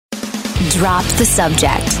Drop the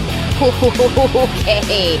subject.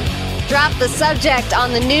 Okay. Drop the subject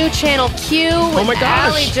on the new Channel Q with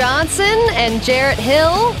Allie Johnson and Jarrett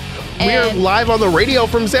Hill. We are live on the radio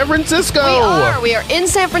from San Francisco. We are in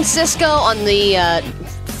San Francisco on the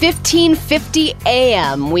 1550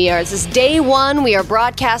 a.m. This is day one. We are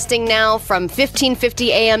broadcasting now from 1550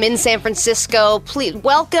 a.m. in San Francisco. Please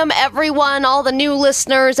welcome everyone, all the new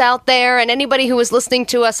listeners out there, and anybody who is listening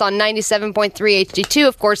to us on 97.3 HD2.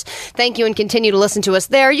 Of course, thank you and continue to listen to us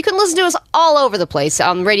there. You can listen to us all over the place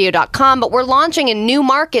on radio.com, but we're launching in new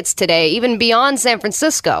markets today, even beyond San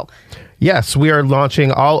Francisco. Yes, we are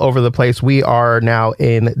launching all over the place. We are now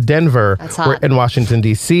in Denver. That's hot. We're in Washington,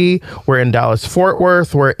 D.C. We're in Dallas-Fort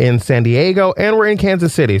Worth. We're in San Diego. And we're in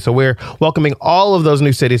Kansas City. So we're welcoming all of those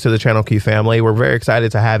new cities to the Channel Q family. We're very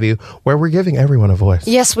excited to have you, where we're giving everyone a voice.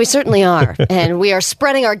 Yes, we certainly are. And we are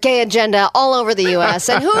spreading our gay agenda all over the U.S.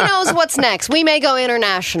 And who knows what's next? We may go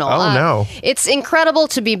international. Oh, no. It's incredible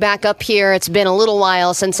to be back up here. It's been a little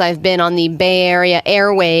while since I've been on the Bay Area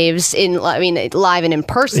airwaves, live and in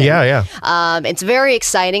person. Yeah. It's very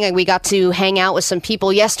exciting. We got to hang out with some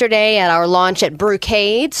people yesterday at our launch at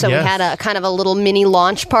Brewcade. So Yes. we had a kind of a little mini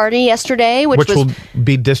launch party yesterday, which was will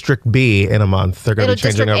be District B in a month. They're going to be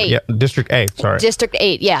changing District over. 8. Yeah, District A, sorry. District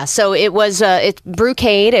 8, yeah. So it was it's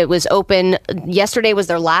Brewcade. It was open. Yesterday was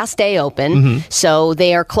their last day open. Mm-hmm. So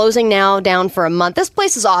they are closing now down for a month. This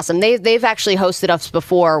place is awesome. They've actually hosted us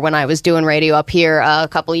before when I was doing radio up here a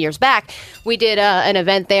couple of years back. We did an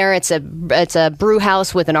event there. It's a brew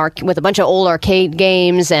house with with a bunch of old arcade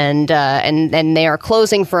games, and they are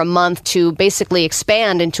closing for a month to basically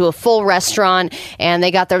expand into a full restaurant. And they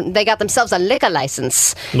got themselves a liquor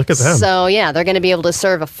license. Look at them. So yeah, they're going to be able to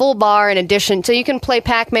serve a full bar in addition. So you can play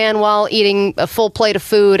Pac-Man while eating a full plate of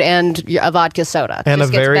food and a vodka soda. And a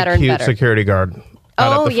Just gets very better and cute better. security guard.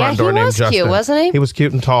 Out at the front door he named was cute, Justin. wasn't he? He was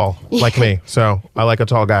cute and tall, like me. So I like a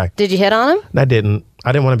tall guy. Did you hit on him? I didn't.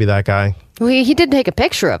 I didn't want to be that guy. Well, he did take a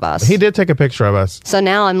picture of us. He did take a picture of us. So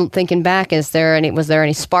now I'm thinking back, was there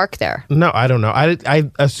any spark there? No, I don't know. I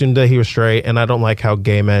assumed that he was straight, and I don't like how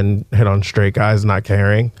gay men hit on straight guys not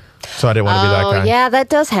caring. So I didn't want to be that guy. Oh, yeah, that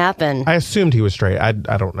does happen. I assumed he was straight. I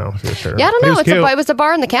don't know if he was straight. Yeah, I don't But know. he was It was a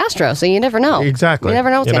bar in the Castro, so you never know. Exactly. You never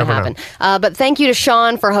know what's You going to never happen. But thank you to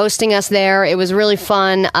Sean for hosting us there. It was really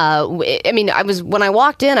fun. When I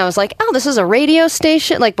walked in, I was like, oh, this is a radio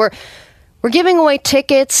station? Like, we're giving away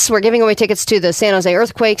tickets. We're giving away tickets to the San Jose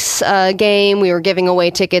Earthquakes game. We were giving away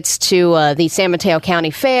tickets to the San Mateo County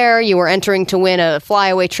Fair. You were entering to win a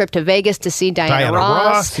flyaway trip to Vegas to see Diana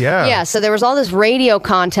Ross. Yeah. Yeah, so there was all this radio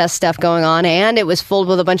contest stuff going on, and it was filled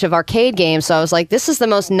with a bunch of arcade games. So I was like, this is the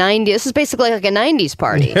most 90s. This is basically like a 90s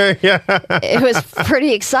party. Yeah. It was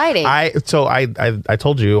pretty exciting. I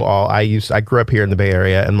told you all I grew up here in the Bay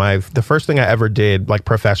Area, and the first thing I ever did like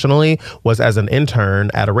professionally was as an intern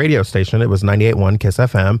at a radio station. It was 98.1 Kiss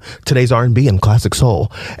FM, today's R&B and classic soul,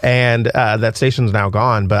 and that station's now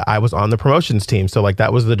gone, but I was on the promotions team, so like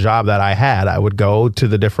that was the job that I had. I would go to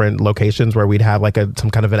the different locations where we'd have like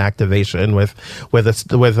some kind of an activation with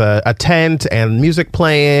a tent and music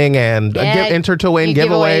playing and enter to win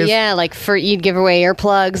giveaways. You'd give away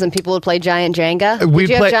earplugs and people would play Giant Jenga. Did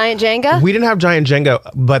you have Giant Jenga? We didn't have Giant Jenga,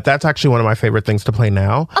 but that's actually one of my favorite things to play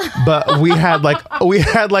now. But we had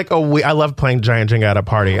I love playing Giant Jenga at a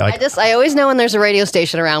party. Like I always know when there's a radio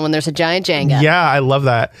station around when there's a Giant Jenga. Yeah, I love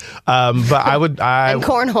that. But and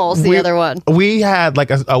cornhole's the other one. We had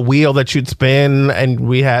like a wheel that you'd spin, and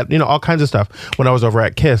we had all kinds of stuff when I was over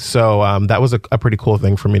at Kiss. So that was a pretty cool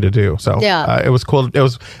thing for me to do. So it was cool. It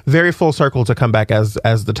was very full circle to come back as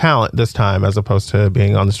the talent this time, as opposed to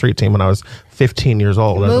being on the street team when I was 15 years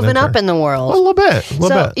old. Moving up in the world. A little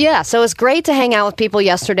bit. Yeah, so it was great to hang out with people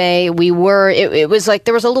yesterday. It was like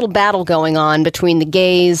there was a little battle going on between the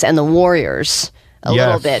gays and the Warriors. A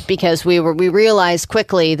little bit, because we realized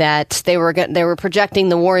quickly that they were projecting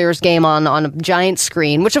the Warriors game on a giant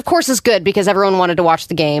screen, which of course is good because everyone wanted to watch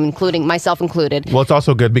the game, including myself included. Well, it's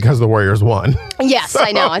also good because the Warriors won. Yes,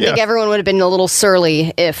 I know. I think everyone would have been a little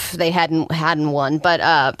surly if they hadn't won,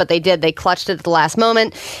 but they did. They clutched it at the last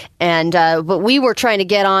moment, and but we were trying to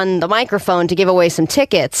get on the microphone to give away some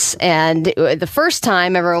tickets, and the first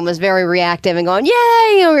time everyone was very reactive and going,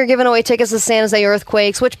 "Yay!" We were giving away tickets to San Jose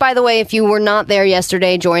Earthquakes. Which, by the way, if you were not there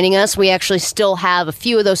yesterday joining us, we actually still have a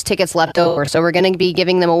few of those tickets left over, so we're going to be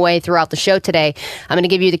giving them away throughout the show today. I'm going to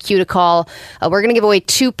give you the cue to call. We're going to give away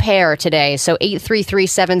 2 pair today, so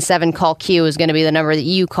 833-77 call Q is going to be the number that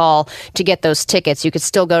you call to get those tickets. You could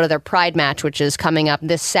still go to their Pride match, which is coming up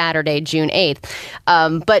this Saturday, June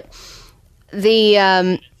 8th. But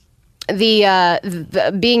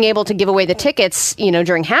the being able to give away the tickets,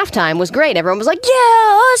 during halftime was great. Everyone was like, "Yeah,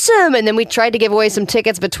 awesome!" And then we tried to give away some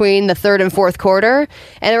tickets between the third and fourth quarter,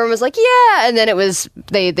 and everyone was like, "Yeah!" And then it was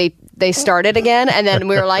they started again, and then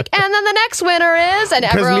we were like, "And then the next winner is," and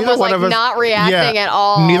everyone was like not reacting at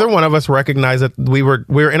all. Neither one of us recognized that we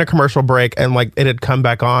were in a commercial break, and like it had come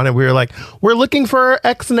back on, and we were like, "We're looking for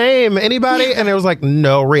X name, anybody?" And it was like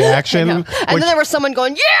no reaction. And then there was someone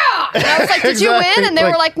going, "Yeah!" And I was like, "Did you win?" And they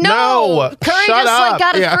were like, "No, Curry just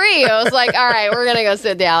got it free." I was like, "All right, we're gonna go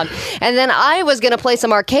sit down." And then I was gonna play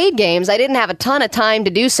some arcade games. I didn't have a ton of time to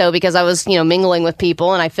do so because I was mingling with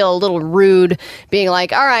people, and I feel a little rude being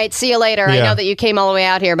like, "All right, see you later. I know that you came all the way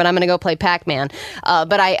out here, but I'm gonna go play Pac-Man."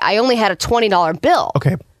 But I only had a $20 bill.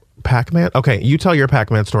 Okay, Pac-Man. Okay, you tell your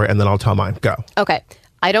Pac-Man story, and then I'll tell mine. Go. Okay.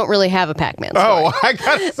 I don't really have a Pac-Man story. Oh, I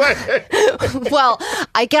gotta say. Well,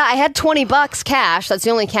 I had $20 cash. That's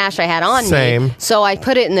the only cash I had on Same. me. So I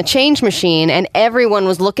put it in the change machine, and everyone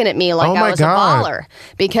was looking at me like I was a baller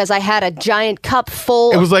because I had a giant cup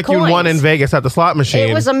full. It was like coins. you won in Vegas at the slot machine.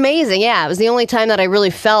 It was amazing. Yeah, it was the only time that I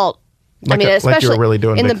really felt. Especially like you were really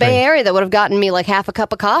doing in the Bay things. Area, that would have gotten me like half a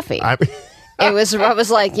cup of coffee. I was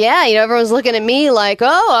like, everyone's looking at me like,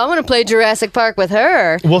 oh, I want to play Jurassic Park with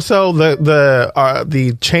her. Well, so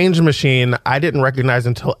the change machine, I didn't recognize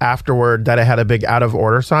until afterward that it had a big out of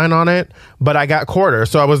order sign on it, but I got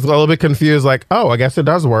quarters, so I was a little bit confused, like, oh, I guess it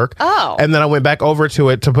does work. Oh. And then I went back over to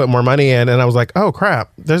it to put more money in, and I was like, oh,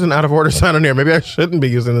 crap, there's an out of order sign on here. Maybe I shouldn't be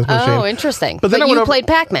using this machine. Oh, interesting. But then you played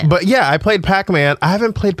Pac-Man. But yeah, I played Pac-Man. I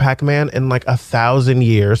haven't played Pac-Man in like 1,000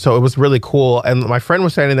 years, so it was really cool. And my friend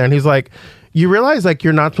was standing there, and he's like, you realize like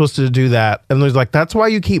you're not supposed to do that, and there's like that's why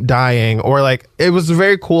you keep dying, or like it was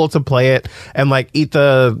very cool to play it and like eat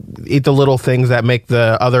the little things that make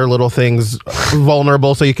the other little things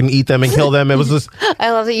vulnerable, so you can eat them and kill them. It was just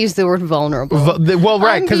I love that you use the word vulnerable. Well,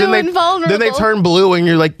 right, because then they turn blue and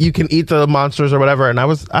you're like you can eat the monsters or whatever. And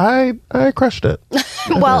I crushed it.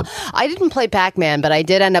 Well, I didn't play Pac-Man, but I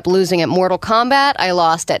did end up losing at Mortal Kombat. I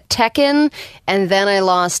lost at Tekken, and then I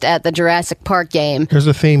lost at the Jurassic Park game. There's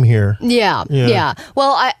a theme here. Yeah.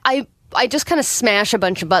 Well, I just kind of smash a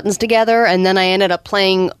bunch of buttons together, and then I ended up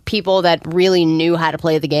playing people that really knew how to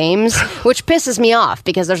play the games, which pisses me off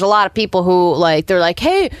because there's a lot of people who they're like,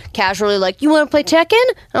 hey, casually like, you want to play Tekken?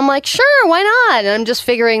 I'm like, sure, why not? And I'm just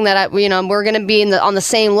figuring that we're going to be on the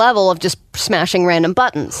same level of just smashing random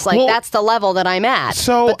buttons. Like that's the level that I'm at.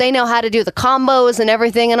 But they know how to do the combos and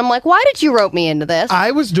everything, and I'm like, why did you rope me into this?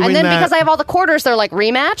 I was doing that, and then because I have all the quarters, they're like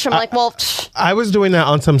rematch. I'm like, well, I was doing that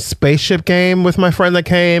on some spaceship game with my friend that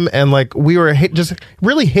came, and like we were just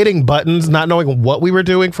really hitting buttons, not knowing what we were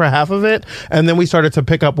doing for half of it, and then we started to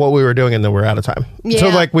pick up what we were doing, and then we're out of time. So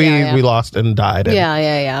like we lost and died. And,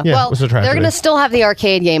 yeah. Well, they're going to still have the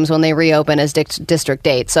arcade games when they reopen as District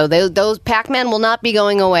 8. So those Pac-Man will not be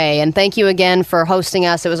going away. And thank you again for hosting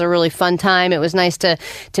us. It was a really fun time. It was nice to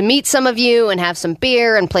meet some of you and have some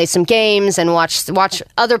beer and play some games and watch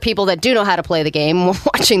other people that do know how to play the game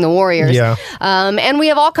watching the Warriors. Yeah. And we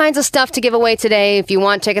have all kinds of stuff to give away today. If you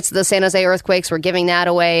want tickets to the San Jose Earthquakes, we're giving that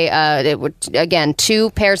away. Again,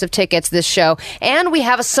 2 pairs of tickets this show. And we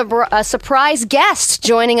have a surprise guest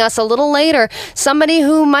joining us a little later. Somebody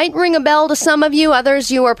who might ring a bell to some of you.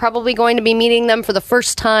 Others, you are probably going to be meeting them for the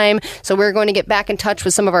first time. So we're going to get back in touch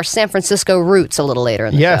with some of our San Francisco roots a little later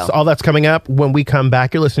in the show. Yes, all that's coming up when we come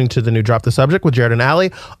back. You're listening to the new Drop the Subject with Jared and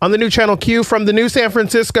Allie on the new Channel Q from the new San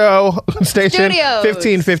Francisco station, Studios.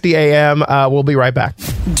 1550 AM. We'll be right back.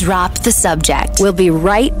 Drop the Subject. We'll be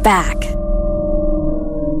right back.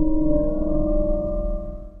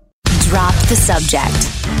 Drop the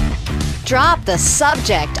Subject. Drop the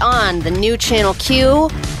Subject on the new Channel Q.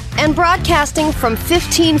 And broadcasting from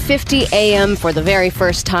 1550 AM for the very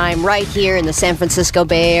first time right here in the San Francisco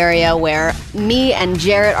Bay Area, where me and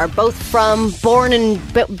Jarrett are both from, born and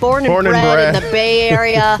bred in the Bay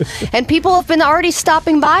Area. And people have been already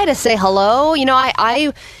stopping by to say hello.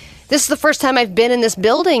 This is the first time I've been in this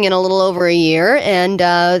building in a little over a year, and,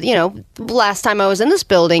 last time I was in this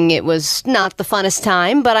building, it was not the funnest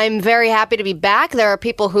time, but I'm very happy to be back. There are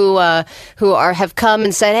people who have come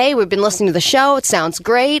and said, hey, we've been listening to the show, it sounds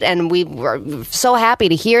great, and we were so happy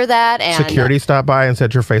to hear that. And security stopped by and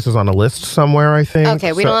said your face was on a list somewhere, I think.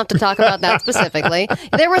 Okay, we don't have to talk about that specifically.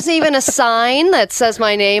 There was even a sign that says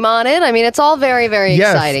my name on it. I mean, it's all very, very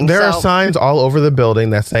exciting. There are signs all over the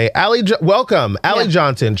building that say, welcome, Allie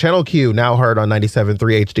Johnson, Channel KMOQ, now heard on 97.3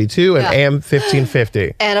 HD2 and AM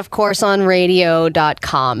 1550. And of course on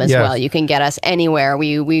radio.com as well. You can get us anywhere.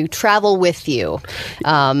 We travel with you.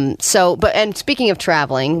 And speaking of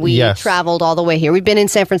traveling, we traveled all the way here. We've been in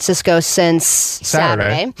San Francisco since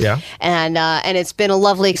Saturday. Yeah. And it's been a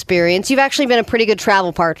lovely experience. You've actually been a pretty good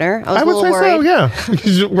travel partner. I was a little worried.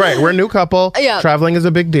 So, yeah. Right. We're a new couple. Yeah. Traveling is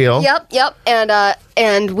a big deal. Yep.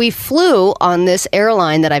 And we flew on this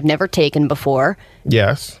airline that I've never taken before.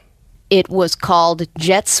 Yes. It was called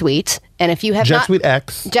Jet Suite. And if you have Jet Suite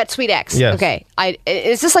X. Jet Suite X. Yes. Okay.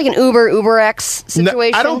 Is this like an Uber X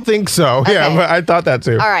situation? No, I don't think so. Okay. Yeah, but I thought that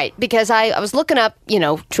too. All right. Because I was looking up,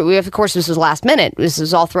 of course, this was last minute. This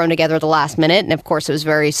was all thrown together at the last minute. And of course, it was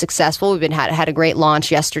very successful. We've had a great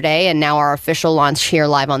launch yesterday. And now our official launch here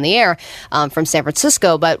live on the air from San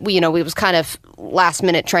Francisco. But, we was kind of last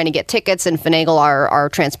minute trying to get tickets and finagle our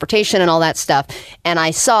transportation and all that stuff. And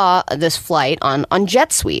I saw this flight on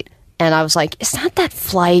Jet Suite. And I was like, it's not that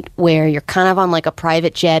flight where you're kind of on like a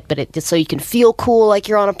private jet, but so you can feel cool like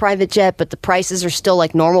you're on a private jet, but the prices are still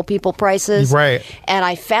like normal people prices. Right. And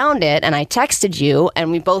I found it and I texted you and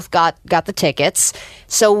we both got the tickets.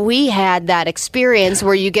 So we had that experience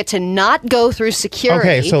where you get to not go through security.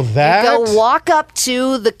 Okay, so that... You go walk up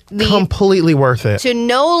to the completely worth it. To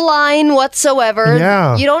no line whatsoever.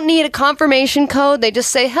 Yeah. You don't need a confirmation code. They just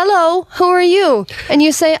say, hello, who are you? And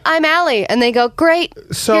you say, I'm Allie. And they go, great,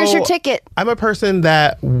 here's your ticket. I'm a person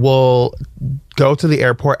that will go to the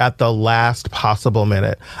airport at the last possible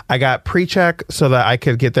minute. I got pre-check so that I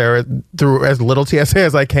could get there through as little TSA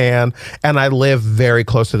as I can, and I live very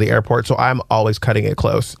close to the airport, so I'm always cutting it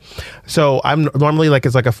close. So I'm normally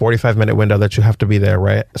it's like a 45-minute window that you have to be there,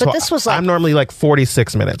 right? But so this was I'm normally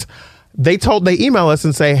 46 minutes. They email us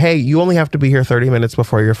and say, hey, you only have to be here 30 minutes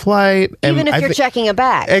before your flight. Even if you're checking a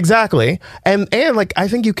bag. Exactly. And I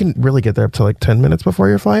think you can really get there up to 10 minutes before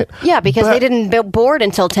your flight. Yeah, because they didn't board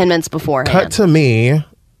until 10 minutes beforehand. Cut to me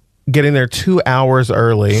getting there 2 hours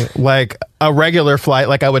early, like a regular flight,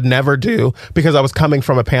 like I would never do, because I was coming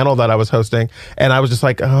from a panel that I was hosting, and I was just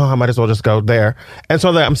like, I might as well just go there. And so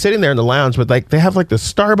I'm sitting there in the lounge, but they have the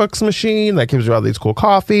Starbucks machine that gives you all these cool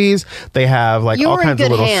coffees. They have all kinds of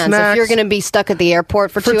little hands snacks. If you're going to be stuck at the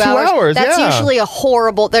airport for 2 hours, that's usually a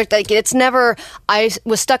horrible. It's never. I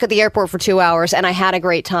was stuck at the airport for 2 hours and I had a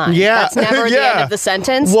great time. Yeah, that's never the end of the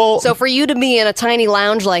sentence. Well, so for you to be in a tiny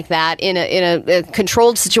lounge like that, in a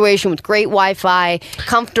controlled situation with great Wi-Fi,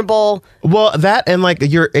 comfortable. Well, that and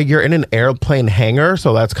you're in an airplane hangar,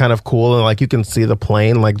 so that's kind of cool, and you can see the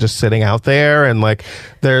plane just sitting out there, and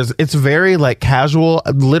it's very casual.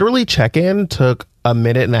 Literally, check-in took a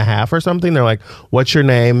minute and a half or something. They're like, what's your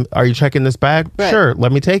name? Are you checking this bag? Right. Sure,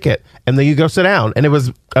 let me take it. And then you go sit down, and it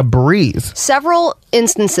was a breeze. Several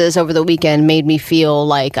instances over the weekend made me feel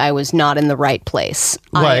like I was not in the right place.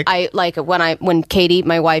 When Katie,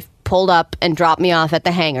 my wife, pulled up and dropped me off at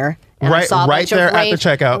the hangar. And right there at the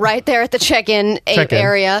checkout. Right there at the check-in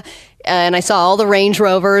area. And I saw all the Range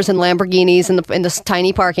Rovers and Lamborghinis in this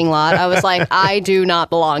tiny parking lot. I was like, I do not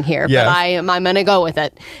belong here, but I'm going to go with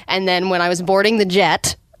it. And then when I was boarding the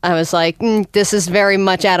jet, I was like, this is very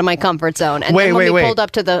much out of my comfort zone. And then when we pulled up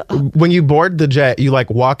to the... When you board the jet, you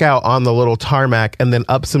walk out on the little tarmac and then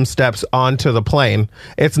up some steps onto the plane.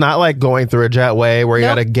 It's not like going through a jetway where you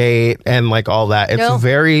got a gate and all that. It's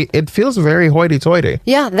it feels very hoity-toity.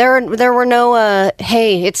 Yeah, there were no,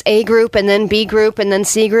 hey, it's A group and then B group and then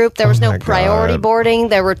C group. There was no priority boarding.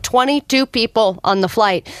 There were 22 people on the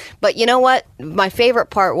flight. But you know what? My favorite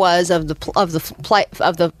part was of the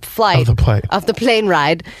plane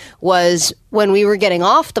ride was when we were getting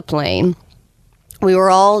off the plane. We were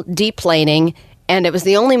all deplaning, and it was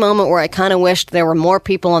the only moment where I kind of wished there were more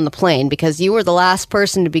people on the plane, because you were the last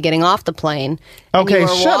person to be getting off the plane. Okay,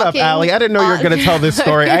 shut up, Allie. I didn't know you were going to tell this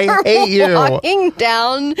story. I hate you. Walking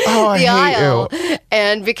down the aisle,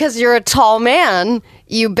 and because you're a tall man,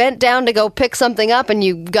 you bent down to go pick something up, and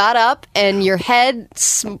you got up, and your head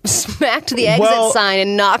smacked the exit sign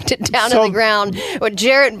and knocked it down to the ground. But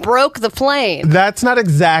Jarrett broke the plane. That's not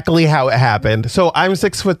exactly how it happened. So I'm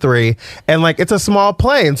 6'3", and it's a small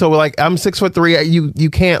plane. So I'm 6'3". You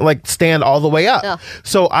can't stand all the way up. Yeah.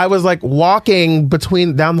 So I was walking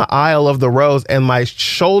down the aisle of the rows, and my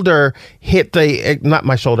shoulder hit not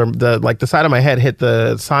my shoulder, the side of my head hit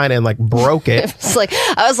the sign and broke it.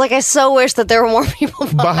 I was like, I so wish that there were more people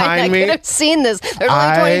behind I me. could have seen this. There's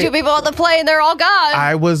only 22 people on the plane. They're all gone.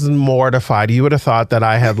 I was mortified. You would have thought that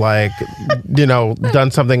I had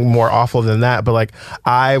done something more awful than that. But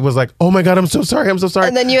I was like, oh my God, I'm so sorry. I'm so sorry.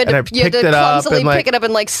 And then you had to clumsily pick it up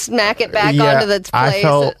and smack it back onto the place. I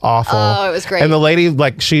felt awful. Oh, it was great. And the lady,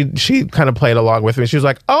 she kind of played along with me. She was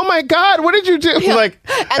like, oh my God, what did you do? Yeah.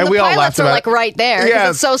 And the we all pilots laughed were right there.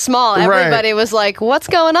 Yeah, it's so small. Everybody was like, what's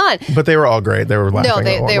going on? But they were all great. They were laughing.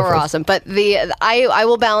 No, they were awesome. But I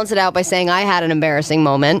will balance it out by saying I had an embarrassing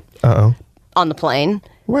moment on the plane.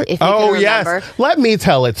 What? If you can remember. Yes. Let me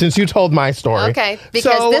tell it since you told my story. Okay,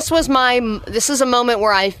 because this is a moment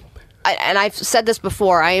where and I've said this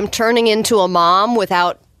before, I am turning into a mom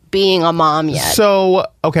without being a mom yet. So,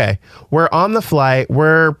 okay, we're on the flight.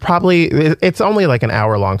 We're probably, it's only like an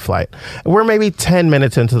hour-long flight. We're maybe 10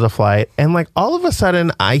 minutes into the flight, and all of a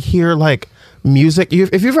sudden, I hear music.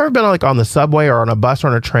 If you've ever been on the subway or on a bus or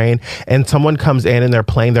on a train, and someone comes in and they're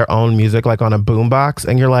playing their own music on a boombox,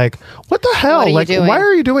 and you're like, what the hell? What are you doing? Why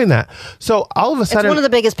are you doing that? So all of a sudden, it's one of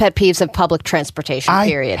the biggest pet peeves of public transportation,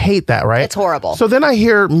 period. I hate that, right? It's horrible. So then I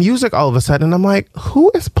hear music all of a sudden, and I'm like,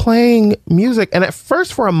 who is playing music? And at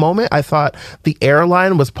first, for a moment, I thought the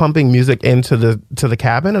airline was pumping music into the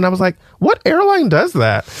cabin, and I was like, what airline does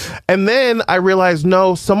that? And then I realized,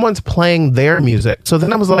 no, someone's playing their music. So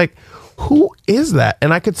then I was like, who is that?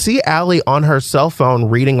 And I could see Allie on her cell phone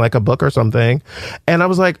reading a book or something. And I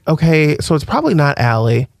was like, okay, so it's probably not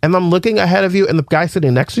Allie. And I'm looking ahead of you, and the guy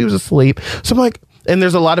sitting next to you is asleep. So I'm like, and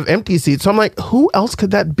there's a lot of empty seats. So I'm like, who else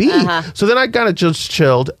could that be? So then I kind of just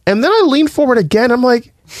chilled. And then I leaned forward again. I'm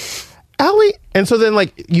like, Allie. And so then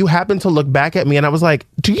you happened to look back at me, and I was like,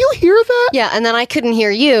 do you hear that? Yeah, and then I couldn't hear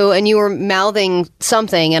you, and you were mouthing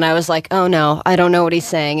something, and I was like, oh no, I don't know what he's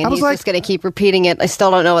saying. And he's just going to keep repeating it. I still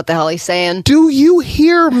don't know what the hell he's saying. Do you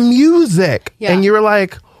hear music? Yeah. And you were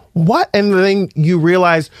like, what? And then you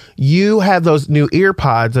realize you had those new ear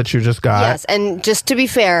pods that you just got. Yes, and just to be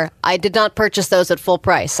fair, I did not purchase those at full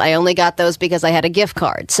price. I only got those because I had a gift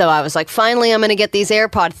card. So I was like, finally, I'm going to get these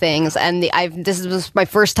AirPod things. And this was my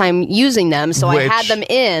first time using them, so I had them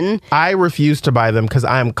in. I refuse to buy them because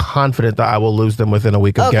I'm confident that I will lose them within a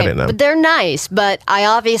week of getting them. But they're nice, but I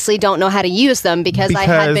obviously don't know how to use them because I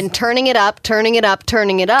had been turning it up.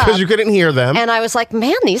 Because you couldn't hear them. And I was like,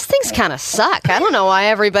 man, these things kind of suck. I don't know why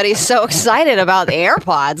everybody's so excited about the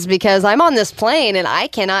AirPods because I'm on this plane and I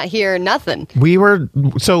cannot hear nothing.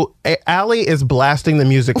 So Allie is blasting the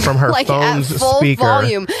music from her phone's at full speaker.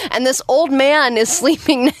 volume, and this old man is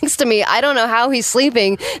sleeping next to me. I don't know how he's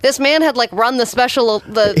sleeping. This man had run the special.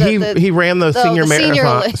 He ran the senior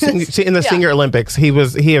marathon in the Senior Olympics.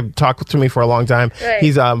 He had talked to me for a long time. Right.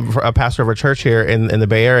 He's a pastor of a church here in the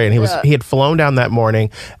Bay Area, and he had flown down that morning,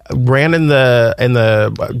 ran in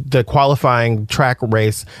the qualifying track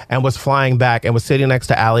race, and was flying back and was sitting next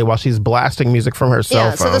to Allie while she's blasting music from her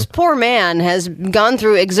cell phone. So this poor man has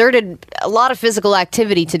exerted a lot of physical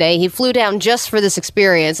activity today. He flew down just for this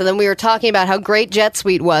experience, and then we were talking about how great Jet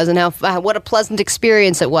Suite was and what a pleasant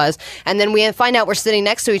experience it was. And then we find out we're sitting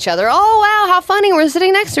next to each other. Oh, wow, how funny, we're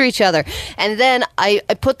sitting next to each other. And then I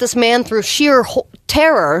put this man through sheer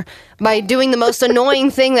terror by doing the most annoying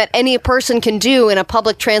thing that any person can do in a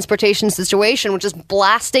public transportation situation, which is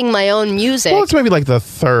blasting my own music. Well, it's maybe the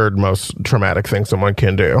third most traumatic thing someone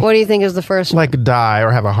can do. What do you think is the first one? Die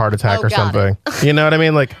or have a heart attack or something. You know what I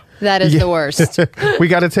mean? That is the worst. We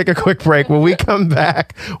got to take a quick break. When we come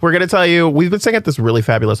back, we're going to tell you, we've been staying at this really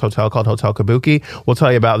fabulous hotel called Hotel Kabuki. We'll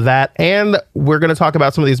tell you about that. And we're going to talk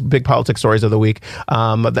about some of these big politics stories of the week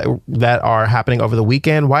that are happening over the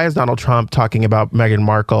weekend. Why is Donald Trump talking about Meghan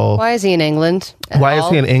Markle? Why is he in England? Why is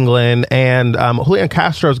he in England? And Julian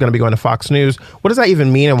Castro is going to be going to Fox News. What does that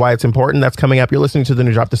even mean and why it's important? That's coming up. You're listening to the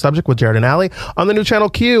new Drop the Subject with Jared and Allie on the new channel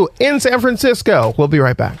Q in San Francisco. We'll be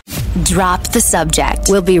right back. Drop the Subject.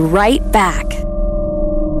 We'll be right back.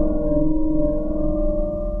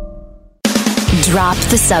 Drop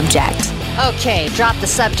the Subject. Okay, Drop the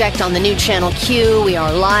Subject on the new channel Q. We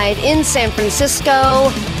are live in San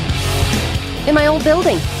Francisco in my old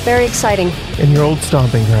building. Very exciting. In your old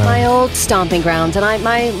stomping ground. My old stomping grounds. And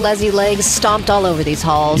my lazy legs stomped all over these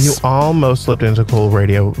halls. You almost slipped into cool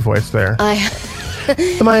radio voice there.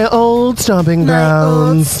 My old stomping grounds.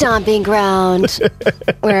 My old stomping ground,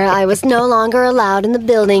 where I was no longer allowed in the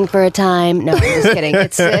building for a time. No, I'm just kidding.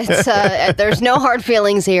 It's there's no hard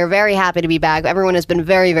feelings here. Very happy to be back. Everyone has been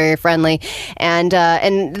very, very friendly, and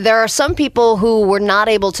there are some people who were not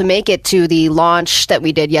able to make it to the launch that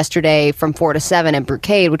we did yesterday from 4 to 7 at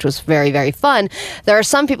Brewcade, which was very, very fun. There are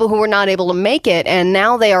some people who were not able to make it, and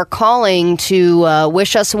now they are calling to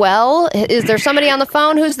wish us well. Is there somebody on the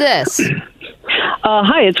phone? Who's this?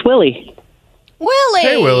 Hi, it's Willie. Willie.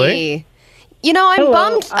 Hey, Willie. You know, I'm Hello.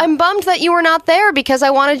 bummed. I'm bummed that you were not there because I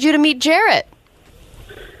wanted you to meet Jarrett.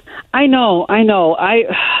 I know. I'm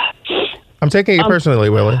taking it personally,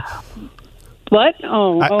 Willie. What?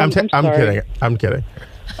 I'm I'm sorry. I'm kidding.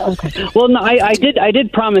 Okay. Well, no, I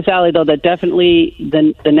did promise Allie though that definitely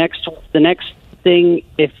the next thing,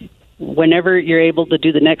 whenever you're able to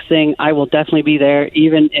do the next thing, I will definitely be there,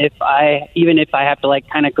 even if I have to like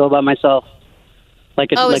kind of go by myself.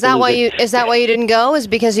 Is that why you didn't go? Is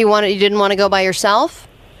because you didn't want to go by yourself?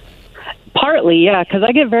 Partly, yeah, because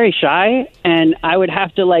I get very shy, and I would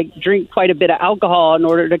have to like drink quite a bit of alcohol in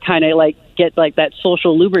order to kind of like get like that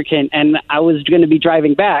social lubricant, and I was going to be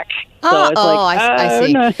driving back. So it's I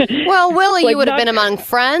see. no. Well, Willie, Like you would have not- been among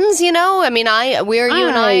friends, you know. I mean, you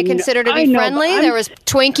and I consider to I be know, friendly. but There was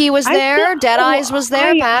Twinkie was there, Deadeyes was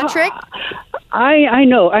there, Patrick. I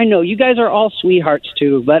know. You guys are all sweethearts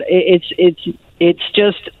too, but it's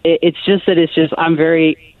just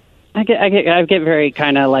I get very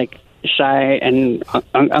kind of like shy and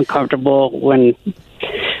uncomfortable when.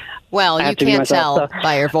 Well, I you have to be can't tell myself, so.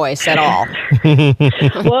 by your voice at all.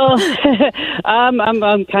 Well,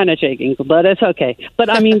 I'm kind of shaking, but it's okay. But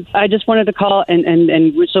I mean, I just wanted to call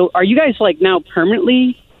and so are you guys like now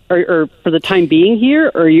permanently or for the time being here,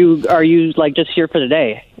 or are you like just here for the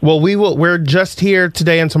day? Well, we're just here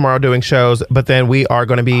today and tomorrow doing shows, but then we are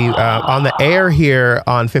going to be on the air here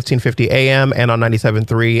on 1550 AM and on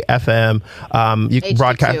 97.3 FM. You can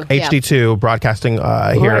broadcast HD2 broadcasting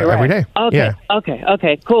here every day. Okay. Yeah.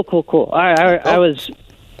 Okay. Cool. I was.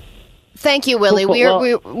 Thank you, Willie.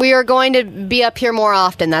 Cool. We are going to be up here more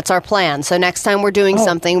often. That's our plan. So next time we're doing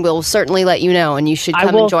something, we'll certainly let you know, and you should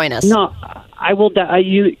come and join us. No, I will.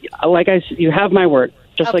 You have my word.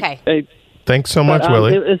 Just okay. like. Thanks so much,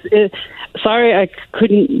 Willie. Sorry I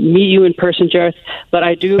couldn't meet you in person, Jareth, but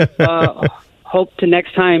I do hope to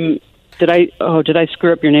next time. Did I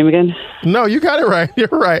screw up your name again? No, you got it right. You're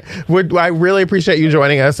right. I really appreciate you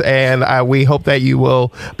joining us, and we hope that you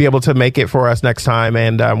will be able to make it for us next time,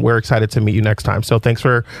 and we're excited to meet you next time. So thanks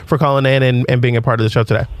for calling in and being a part of the show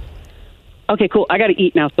today. Okay, cool. I got to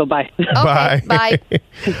eat now, so bye. Okay, bye.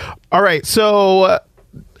 All right, so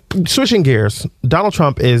switching gears, Donald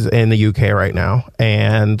Trump is in the UK right now,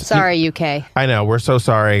 and sorry, UK. I know, we're so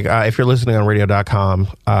sorry. If you're listening on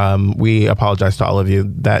radio.com, we apologize to all of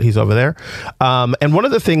you that he's over there. And one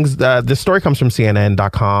of the things, this story comes from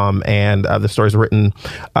CNN.com, and the story is written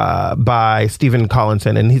by Stephen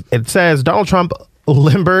Collinson, and it says Donald Trump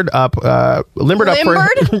limbered up for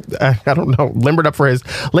his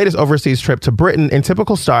latest overseas trip to Britain in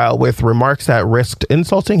typical style, with remarks that risked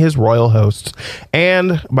insulting his royal hosts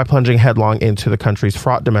and by plunging headlong into the country's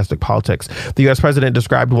fraught domestic politics. The U.S. president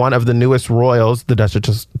described one of the newest royals, the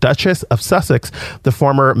Duchess of Sussex, the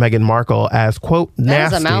former Meghan Markle, as, quote,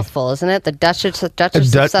 nasty. That's a mouthful, isn't it? The Duchess of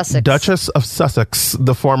Sussex. Duchess of Sussex,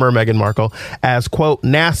 the former Meghan Markle, as, quote,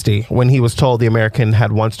 nasty, when he was told the American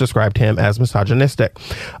had once described him as misogynistic.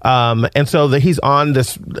 And so he's on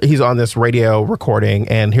this radio recording,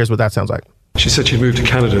 and here's what that sounds like. She said she'd move to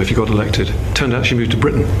Canada if you got elected. Turned out she moved to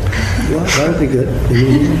Britain. Well, that would be good.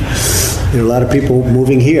 There are a lot of people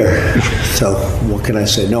moving here. So what can I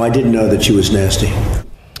say? No, I didn't know that she was nasty.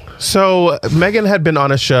 So Meghan had been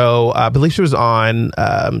on a show, I believe she was on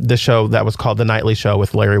the show that was called The Nightly Show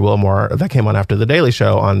with Larry Wilmore, that came on after The Daily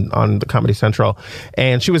Show on the Comedy Central.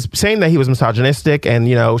 And she was saying that he was misogynistic, and,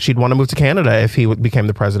 you know, she'd want to move to Canada if he became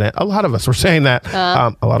the president. A lot of us were saying that.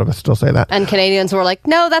 A lot of us still say that. And Canadians were like,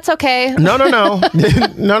 no, that's okay. No. No,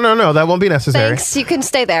 that won't be necessary. Thanks, you can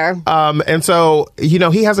stay there. And so, you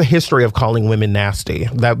know, he has a history of calling women nasty.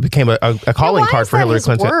 That became a calling card for Hillary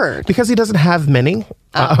Clinton. Word? Because he doesn't have many.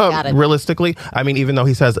 Got it. Realistically, I mean, even though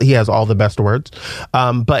he says he has all the best words,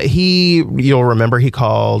 but you'll remember he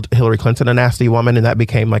called Hillary Clinton a nasty woman, and that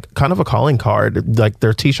became like kind of a calling card. Like, there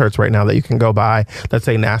are T-shirts right now that you can go buy that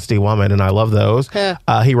say "nasty woman," and I love those.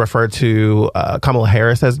 He referred to Kamala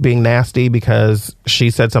Harris as being nasty because she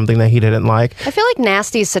said something that he didn't like. I feel like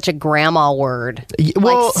nasty is such a grandma word.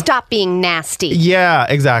 Well, like, stop being nasty. Yeah,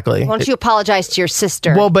 exactly. Why don't you apologize to your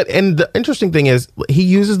sister? Well, and the interesting thing is, he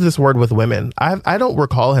uses this word with women. I don't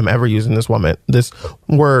recall him ever using this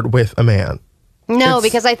word with a man. No,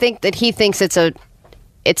 because I think that he thinks it's an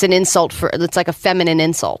insult it's like a feminine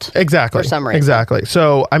insult. Exactly. For some reason. Exactly.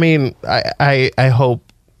 So, I mean, I hope.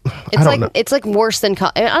 It's like worse than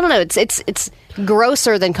I don't know. It's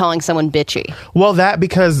grosser than calling someone bitchy. Well, that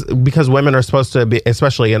because women are supposed to be,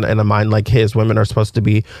 especially in a mind like his, women are supposed to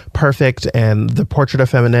be perfect and the portrait of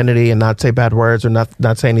femininity and not say bad words or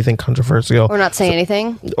not say anything controversial or not say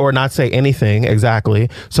anything. Or not say anything, exactly.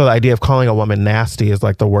 So the idea of calling a woman nasty is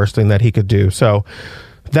like the worst thing that he could do. So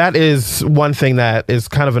that is one thing that is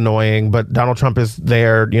kind of annoying, but Donald Trump is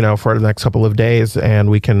there, for the next couple of days, and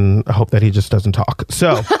we can hope that he just doesn't talk.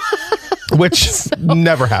 So, which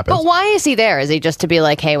never happens. But why is he there? Is he just to be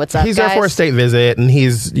like, hey, what's up, He's guys? there for a state visit, and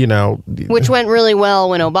he's, Which went really well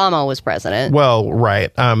when Obama was president. Well, right.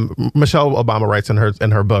 Michelle Obama writes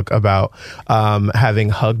in her book about having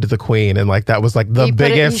hugged the Queen, and that was the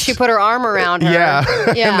biggest. She put her arm around her. Yeah,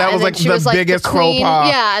 and that was the biggest faux pas.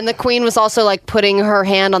 Yeah, and the Queen was also putting her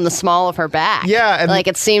hand on the small of her back. Yeah, and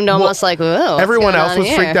it seemed almost ooh. Everyone else was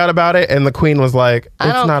freaked out about it, and the Queen was like,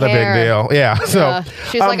 "It's not a big deal." Yeah, so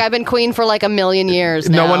she's like, "I've been Queen for a million years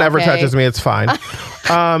now. No one ever touches me. It's fine."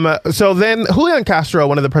 So then Julian Castro,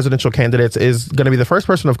 one of the presidential candidates, is going to be the first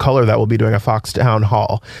person of color that will be doing a Fox town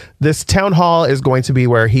hall. This town hall is going to be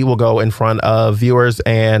where he will go in front of viewers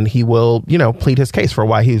and he will, plead his case for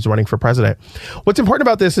why he's running for president. What's important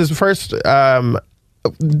about this is first,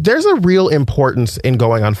 there's a real importance in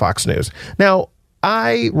going on Fox News. Now,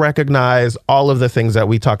 I recognize all of the things that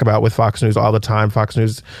we talk about with Fox News all the time. Fox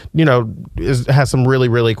News, has some really,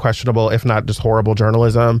 really questionable, if not just horrible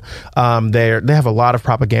journalism. They have a lot of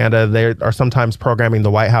propaganda. They are sometimes programming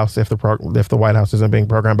the White House if the White House isn't being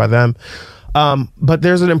programmed by them. But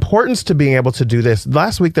there's an importance to being able to do this.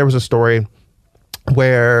 Last week, there was a story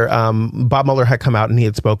where Bob Mueller had come out and he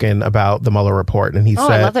had spoken about the Mueller report, and he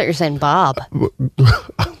said, I love that you're saying Bob.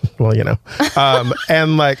 Well,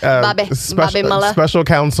 and Bobby Mueller. Special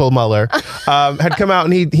Counsel Mueller had come out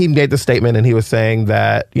and he made the statement, and he was saying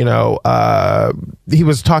that, he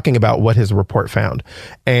was talking about what his report found.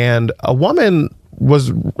 And a woman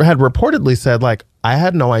had reportedly said, I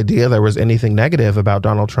had no idea there was anything negative about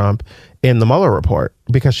Donald Trump in the Mueller report,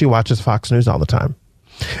 because she watches Fox News all the time.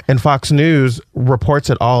 And Fox News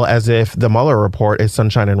reports it all as if the Mueller report is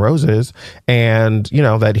sunshine and roses, and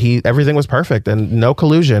that everything was perfect and no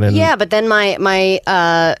collusion. And yeah, but then my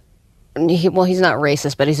he's not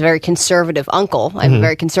racist, but he's a very conservative uncle. I have a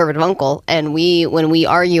very conservative uncle, and when we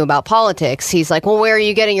argue about politics, he's like, "Well, where are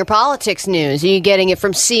you getting your politics news? Are you getting it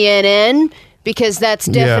from CNN?" Because that's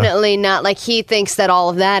definitely not he thinks that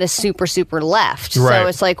all of that is super, super left.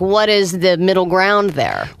 Right. So it's what is the middle ground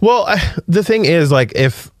there? Well, the thing is,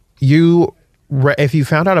 if you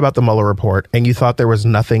found out about the Mueller report and you thought there was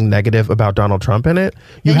nothing negative about Donald Trump in it,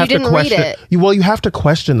 you have to question. Read it. You have to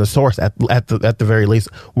question the source at the very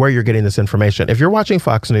least where you're getting this information. If you're watching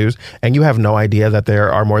Fox News and you have no idea that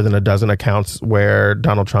there are more than a dozen accounts where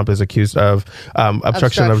Donald Trump is accused of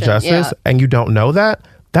obstruction of justice, and you don't know that.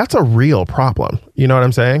 That's a real problem. You know what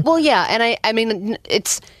I'm saying? Well, yeah. And I mean,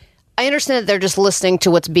 I understand that they're just listening to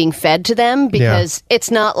what's being fed to them, because it's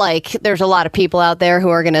not like there's a lot of people out there who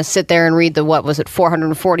are going to sit there and read the,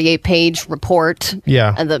 448 page report.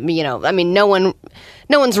 Yeah. And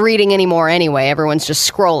no one's reading anymore anyway. Everyone's just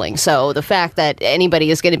scrolling. So the fact that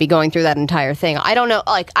anybody is going to be going through that entire thing, I don't know.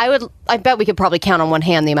 I bet we could probably count on one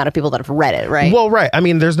hand the amount of people that have read it, right? Well, right.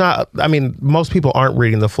 Most people aren't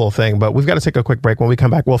reading the full thing, but we've got to take a quick break. When we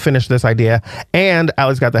come back, we'll finish this idea. And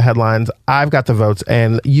Allie's got the headlines. I've got the votes,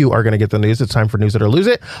 and you are going to get the news. It's time for News It or Lose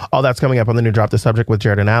It. All that's coming up on the new Drop the Subject with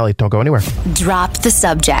Jared and Allie. Don't go anywhere. Drop the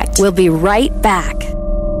Subject. We'll be right back.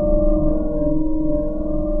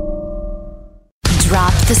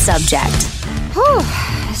 Drop the Subject. Whew,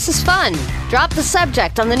 this is fun. Drop the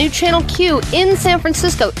Subject on the new Channel Q in San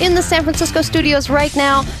Francisco, in the San Francisco studios right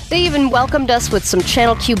now. They even welcomed us with some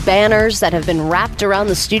Channel Q banners that have been wrapped around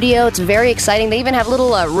the studio. It's very exciting. They even have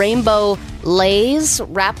little rainbow lays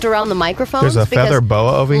wrapped around the microphones. There's a feather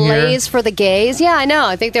boa over here. Lays for the gays. Yeah, I know.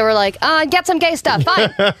 I think they were like, get some gay stuff.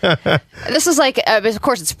 Fine. This is of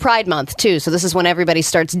course, it's Pride Month, too. So this is when everybody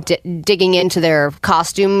starts digging into their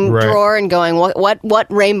costume drawer and going, what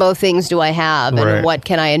rainbow things do I have? And what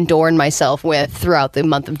can I adorn myself with throughout the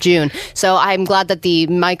month of June? So I'm glad that the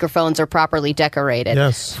microphones are properly decorated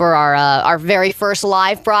for our very first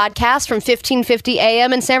live broadcast from 1550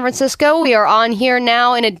 a.m. in San Francisco. We are on here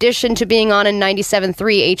now, in addition to being on in 97.3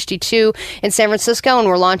 HD2 in San Francisco, and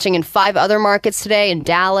we're launching in 5 other markets today, in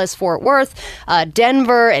Dallas, Fort Worth,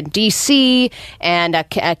 Denver, and DC, and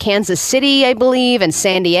Kansas City, I believe, and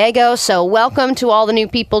San Diego. So welcome to all the new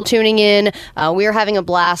people tuning in. We're having a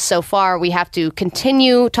blast so far. We have to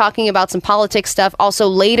continue talking about some politics stuff. Also,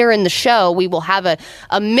 later in the show, we will have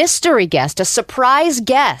a mystery guest, a surprise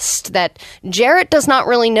guest that Jarrett does not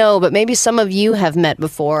really know, but maybe some of you have met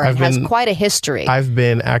before and has quite a history. I've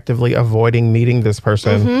been actively avoiding meeting this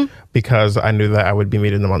person because I knew that I would be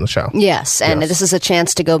meeting them on the show. Yes, and this is a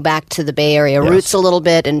chance to go back to the Bay Area roots a little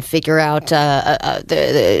bit and figure out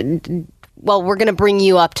well, we're going to bring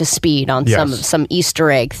you up to speed on some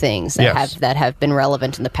Easter egg things that have been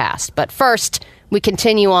relevant in the past. But first, we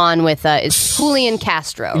continue on with is Julian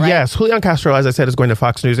Castro, right? Yes, Julian Castro, as I said, is going to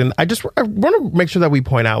Fox News. And I want to make sure that we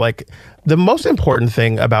point out, like, the most important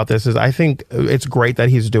thing about this is I think it's great that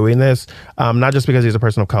he's doing this, not just because he's a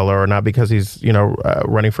person of color or not because he's,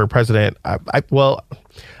 running for president.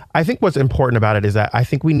 I think what's important about it is that I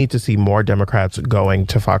think we need to see more Democrats going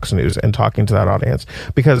to Fox News and talking to that audience,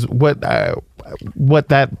 because what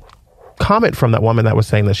that comment from that woman that was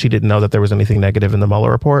saying that she didn't know that there was anything negative in the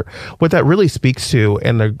Mueller report, what that really speaks to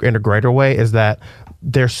in a greater way is that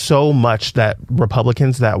there's so much that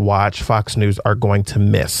Republicans that watch Fox News are going to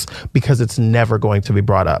miss because it's never going to be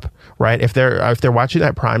brought up, right? If they're watching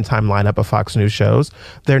that primetime lineup of Fox News shows,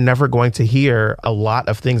 they're never going to hear a lot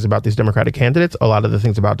of things about these Democratic candidates, a lot of the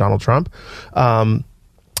things about Donald Trump.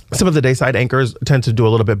 Some of the dayside anchors tend to do a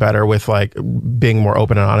little bit better with like being more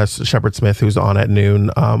open and honest. Shepard Smith, who's on at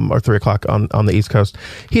noon or 3 o'clock on the East Coast,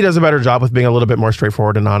 he does a better job with being a little bit more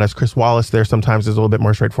straightforward and honest. Chris Wallace there sometimes is a little bit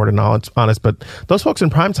more straightforward and honest, but those folks in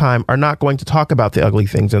primetime are not going to talk about the ugly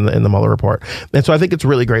things in the Mueller report. And so I think it's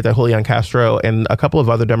really great that Julian Castro and a couple of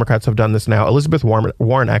other Democrats have done this now. Elizabeth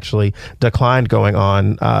Warren actually declined going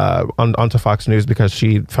onto Fox News because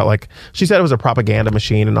she felt like, she said it was a propaganda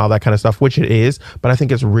machine and all that kind of stuff, which it is, but I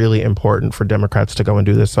think it's really important for Democrats to go and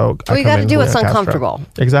do this. So we got to do what's uncomfortable.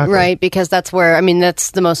 Exactly. Right? Because that's where,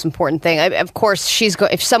 that's the most important thing. Of course,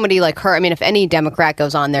 if somebody like her, if any Democrat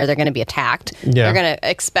goes on there, they're going to be attacked. Yeah. They're going to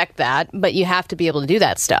expect that, but you have to be able to do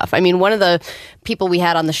that stuff. One of the people we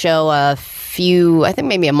had on the show I think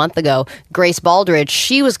maybe a month ago, Grace Baldridge,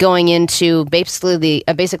 she was going into basically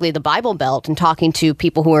the Bible Belt and talking to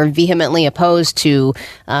people who are vehemently opposed to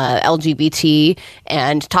LGBT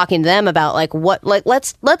and talking to them about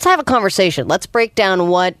let's have a conversation. Let's break down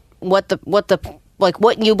what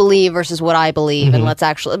you believe versus what I believe, and let's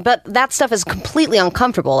actually. But that stuff is completely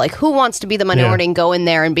uncomfortable. Like, who wants to be the minority and go in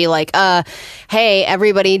there and be like, hey,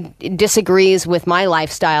 everybody disagrees with my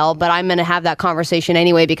lifestyle, but I'm going to have that conversation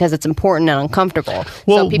anyway because it's important and uncomfortable.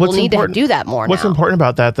 Well, so people need to do that more. What's important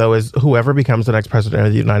about that, though, is whoever becomes the next president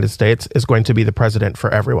of the United States is going to be the president for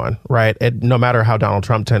everyone, right? And no matter how Donald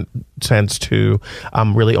Trump tends to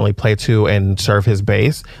really only play to and serve his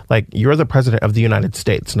base, like, you're the president of the United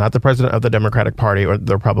States, not the president of the Democratic Party or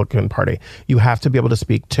the Republican Party. You have to be able to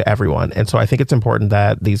speak to everyone. And so I think it's important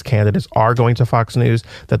that these candidates are going to Fox News,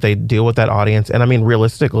 that they deal with that audience. And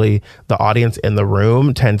realistically, the audience in the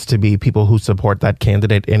room tends to be people who support that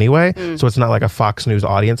candidate anyway. So it's not like a Fox News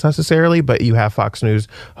audience necessarily, but you have Fox News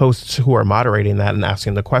hosts who are moderating that and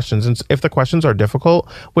asking the questions. And if the questions are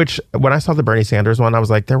difficult, which when I saw the Bernie Sanders one, I was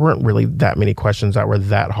like, there weren't really that many questions that were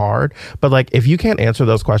that hard. But like, if you can't answer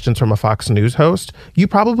those questions from a Fox News host, you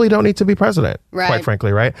probably don't need to be president. Right. Quite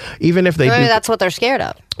frankly, right? Even if they do, that's what they're scared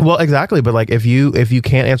of. Well, exactly. But like, if you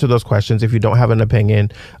can't answer those questions, if you don't have an opinion,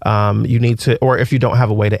 you need to, or if you don't have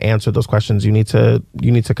a way to answer those questions, you need to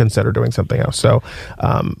consider doing something else. So,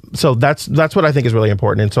 so that's what I think is really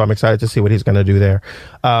important. And so I'm excited to see what he's going to do there.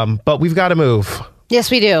 But we've got to move. Yes,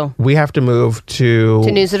 we do. We have to move to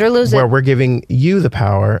News It or Lose It, where we're giving you the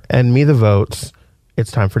power and me the votes.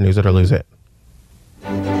 It's time for News It or Lose It.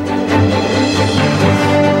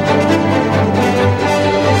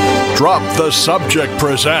 Drop the Subject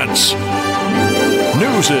presents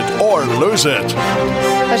News It or Lose It.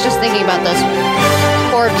 I was just thinking about those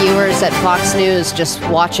poor viewers at Fox News just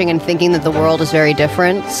watching and thinking that the world is very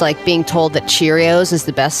different. It's like being told that Cheerios is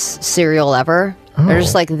the best cereal ever. Oh. They're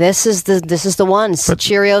just like, this is the ones. But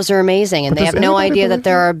Cheerios are amazing, and they have no idea that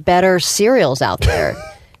there are better cereals out there.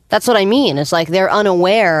 That's what I mean. It's like they're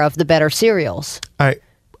unaware of the better cereals.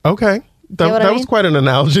 Okay. That was quite an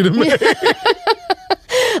analogy to me.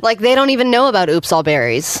 Like, they don't even know about Oops All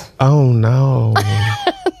Berries. Oh, no.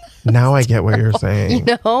 Now I get what you're saying.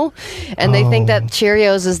 And they think that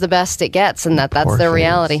Cheerios is the best it gets, and that's their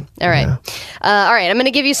reality. All right. Yeah. All right. I'm going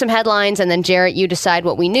to give you some headlines, and then, Jarrett, you decide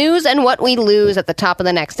what we news and what we lose at the top of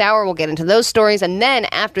the next hour. We'll get into those stories, and then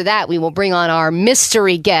after that, we will bring on our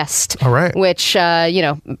mystery guest. All right. Which,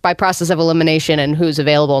 by process of elimination and who's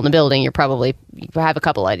available in the building, you have a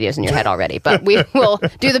couple ideas in your head already, but we will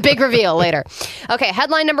do the big reveal later. Okay,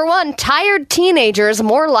 headline number 1, tired teenagers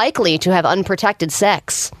more likely to have unprotected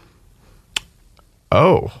sex.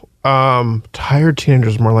 Oh, tired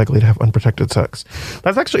teenagers more likely to have unprotected sex.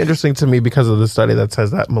 That's actually interesting to me because of the study that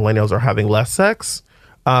says that millennials are having less sex.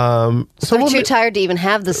 So they're too tired to even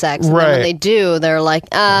have the sex. And right. then when they do, they're like,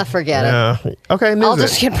 forget it. Okay, news I'll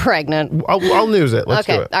just get pregnant. I'll news it. Let's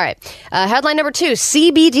do it. All right. Headline number 2,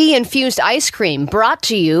 CBD-infused ice cream brought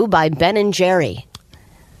to you by Ben & Jerry.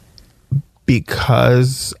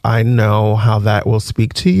 because I know how that will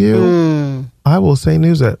speak to you, I will say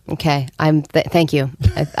News It. Okay. Thank you.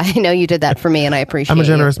 I know you did that for me, and I appreciate it. I'm a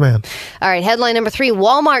generous man. All right. Headline number 3.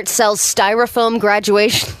 Walmart sells styrofoam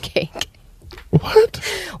graduation cake. What?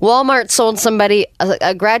 Walmart sold somebody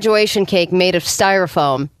a graduation cake made of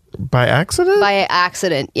styrofoam. By accident? By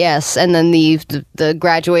accident, yes. And then the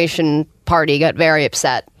graduation party got very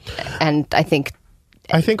upset. And I think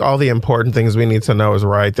all the important things we need to know is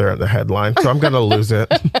right there in the headline. So I'm going to lose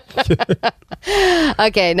it.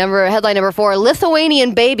 Okay, headline number 4.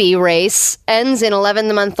 Lithuanian baby race ends in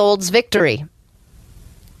 11-month-old's victory.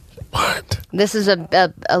 What? This is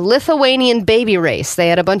a Lithuanian baby race. They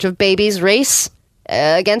had a bunch of babies race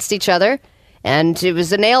against each other. And it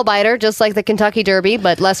was a nail biter, just like the Kentucky Derby,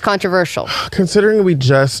 but less controversial. Considering we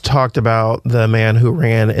just talked about the man who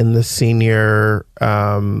ran in the senior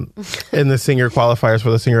qualifiers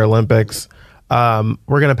for the Senior Olympics,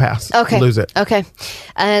 we're gonna pass. Okay, lose it. Okay,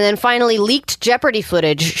 and then finally, leaked Jeopardy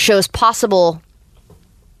footage shows possible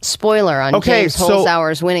spoiler on James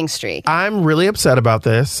Holzhauer's winning streak. I'm really upset about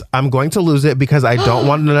this. I'm going to lose it because I don't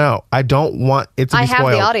want to know. I don't want it to be spoiled. I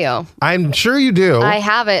have the audio. I'm sure you do. I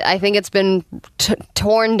have it. I think it's been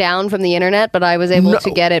torn down from the internet, but I was able to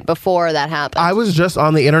get it before that happened. I was just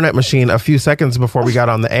on the internet machine a few seconds before we got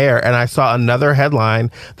on the air, and I saw another headline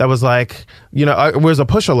that was like, it was a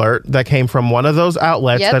push alert that came from one of those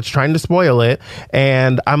outlets that's trying to spoil it.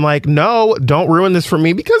 And I'm like, no, don't ruin this for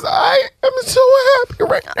me because I am so happy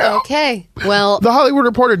right now. Okay, well, The Hollywood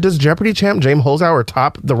Reporter, does Jeopardy champ James Holzhauer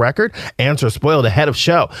top the record? Answer spoiled ahead of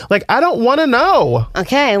show. Like, I don't want to know.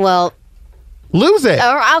 Okay, well, lose it.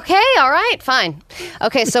 Okay, all right, fine.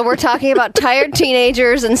 Okay, so we're talking about tired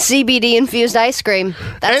teenagers and CBD infused ice cream.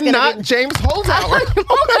 That's not James Holzhauer.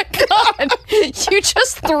 Oh my God! You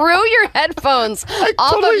just threw your headphones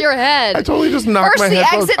off of your head. I totally just knocked my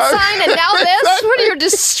headphones. First the exit sign, and now this. Exactly. What are you,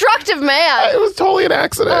 destructive man? It was totally an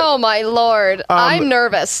accident. Oh my Lord! I'm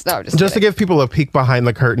nervous. No, just to give people a peek behind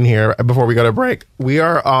the curtain here before we go to break, we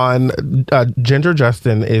are on. Ginger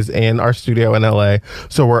Justin is in our studio in LA,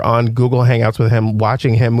 so we're on Google Hangouts with him,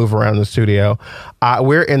 watching him move around the studio.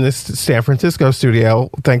 We're in this San Francisco studio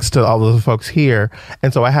thanks to all of the folks here,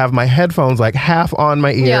 and so I have my headphones like half on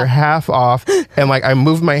my ear, half off, and like I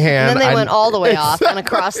moved my hand. And then they went all the way off and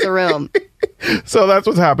across the room. So that's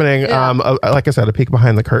what's happening. Yeah. Like I said, a peek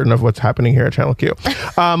behind the curtain of what's happening here at Channel Q.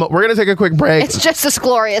 We're going to take a quick break. It's just as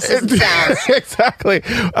glorious as it sounds. Exactly.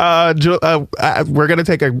 We're going to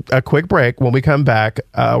take a quick break. When we come back,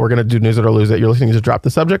 we're going to do News It or Lose It. You're listening to Drop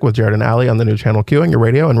the Subject with Jared and Allie on the new Channel Q on your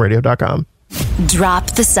radio and radio.com.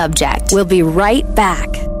 Drop the Subject. We'll be right back.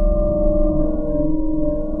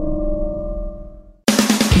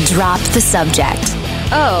 Drop the Subject.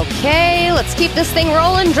 Okay, let's keep this thing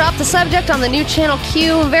rolling. Drop the Subject on the new Channel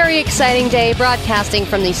Q. Very exciting day, broadcasting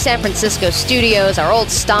from the San Francisco studios, our old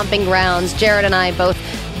stomping grounds. Jared and I both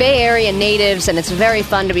Bay Area natives, and it's very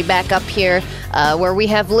fun to be back up here where we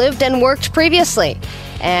have lived and worked previously.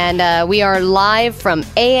 And we are live from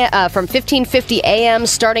 1550 AM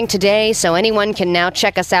starting today, so anyone can now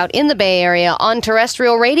check us out in the Bay Area on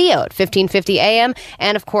terrestrial radio at 1550 AM.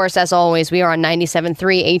 And of course, as always, we are on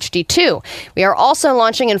 97.3 HD2. We are also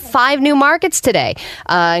launching in 5 new markets today,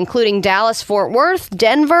 including Dallas, Fort Worth,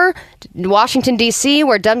 Denver, Washington, D.C.,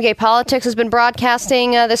 where Dumb Gay Politics has been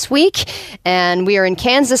broadcasting this week. And we are in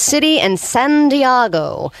Kansas City and San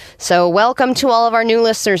Diego. So welcome to all of our new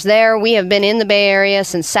listeners there. We have been in the Bay Area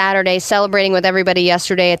since Saturday, celebrating with everybody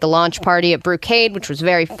yesterday at the launch party at Brewcade, which was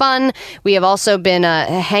very fun. We have also been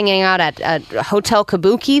hanging out at Hotel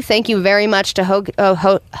Kabuki. Thank you very much to Hotel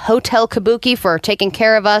Kabuki for taking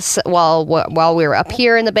care of us while we were up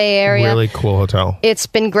here in the Bay Area. Really cool hotel. It's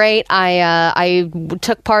been great. I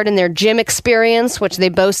took part in their gym experience, which they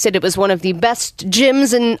boasted it was one of the best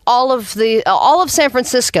gyms in all of San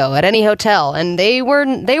Francisco at any hotel, and they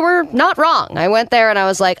were not wrong. I went there and I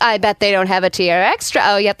was like, I bet they don't have a tier extra.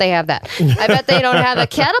 Oh, yep, they have that. I bet they don't have a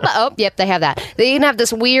kettlebell. Oh, yep, they have that. They even have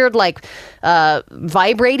this weird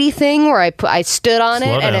vibraty thing where I stood on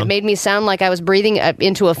it and it made me sound like I was breathing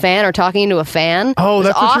into a fan or talking into a fan. Oh,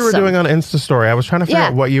 that's awesome. What you were doing on Insta Story. I was trying to figure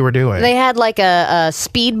out what you were doing. They had like a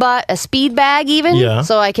speed bag even,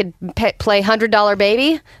 so I could play $100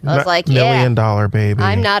 Baby. I was like, $1 million baby.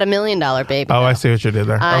 I'm not $1 million baby. Oh, no. I see what you did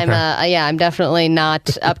there. I'm definitely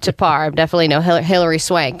not up to par. I'm definitely no Hillary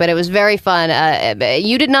Swank, but it was very fun.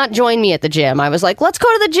 You did not join me at the gym. I was like, let's go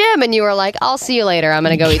to the gym, and you were like, I'll see you later. I'm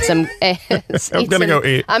going to go eat some. I'm going to go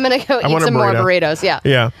eat some more burritos. Yeah.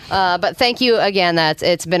 Yeah. But thank you again.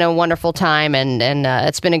 It's been a wonderful time, and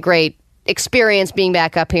it's been a great experience being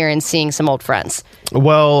back up here and seeing some old friends.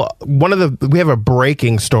 Well, we have a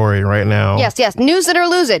breaking story right now. Yes. News it or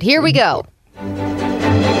lose it. Here we go.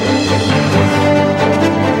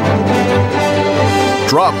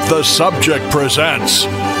 Drop the Subject presents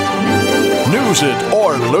News It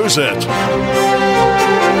or Lose It.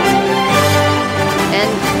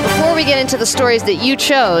 And before we get into the stories that you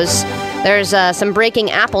chose, there's some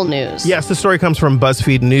breaking Apple news. Yes, the story comes from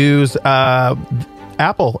BuzzFeed News.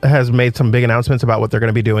 Apple has made some big announcements about what they're going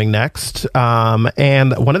to be doing next.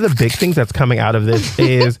 And one of the big things that's coming out of this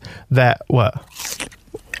is that, what?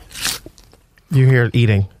 You hear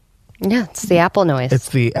eating. Yeah, it's the Apple noise. It's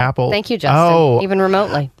the Apple. Thank you, Justin. Even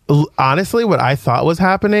remotely. Honestly, what I thought was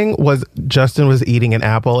happening was Justin was eating an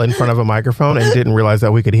apple in front of a microphone and didn't realize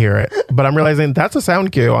that we could hear it. But I'm realizing that's a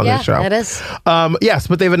sound cue on this show. Yeah, it is. Yes,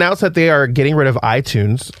 but they've announced that they are getting rid of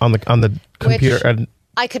iTunes on the computer. Which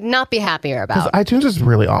I could not be happier about. iTunes is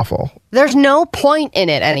really awful. There's no point in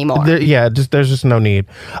it anymore. There's just no need.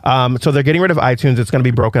 So they're getting rid of iTunes. It's going to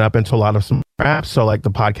be broken up into a lot of some apps. So like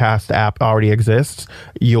the podcast app already exists.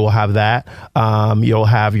 You'll have that. You'll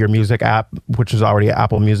have your music app, which is already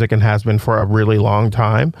Apple Music and has been for a really long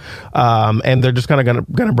time. And they're just gonna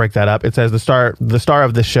break that up. It says the star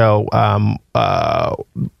of the show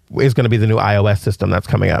is going to be the new iOS system that's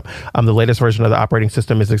coming up. The latest version of the operating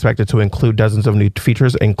system is expected to include dozens of new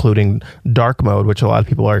features, including dark mode, which a lot of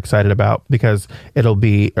people are excited about because it'll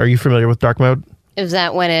be... Are you familiar with dark mode? Is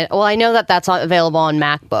that when it... Well, I know that that's available on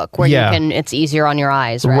MacBook, where it's easier on your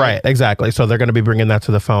eyes, right? Right, exactly. So they're going to be bringing that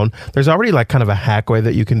to the phone. There's already like kind of a hack way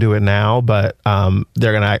that you can do it now, but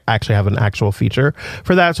they're going to actually have an actual feature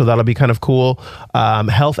for that. So that'll be kind of cool.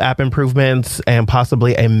 Health app improvements and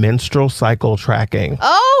possibly a menstrual cycle tracking.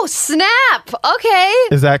 Oh, snap! Okay.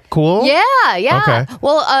 Is that cool? Yeah. Okay.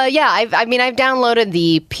 Well, I've downloaded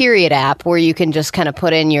the Period app where you can just kind of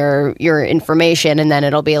put in your information and then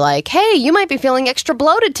it'll be like, hey, you might be feeling extra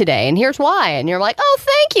bloated today and here's why, and you're like, oh,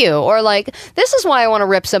 thank you, or like, this is why I want to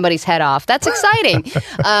rip somebody's head off. That's exciting.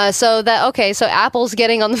 So Apple's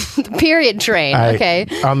getting on the period train.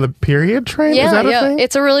 On the period train? Yeah, is that a thing?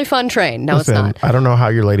 It's a really fun train. No, Listen, it's not. I don't know how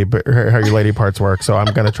your lady parts work, so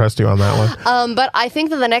I'm going to trust you on that one. But I think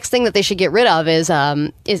that the next thing that they should get rid of is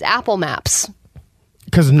Apple Maps.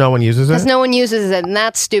 Because no one uses it? Because no one uses it, and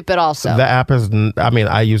that's stupid also. The app is...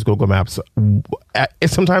 I use Google Maps.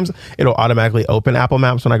 Sometimes it'll automatically open Apple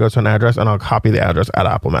Maps when I go to an address, and I'll copy the address out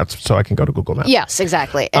of Apple Maps so I can go to Google Maps. Yes,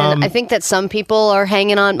 exactly. And I think that some people are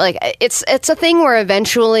hanging on... Like, it's a thing where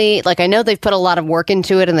eventually... Like, I know they've put a lot of work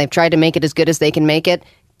into it, and they've tried to make it as good as they can make it.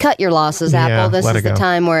 Cut your losses, Apple. This is the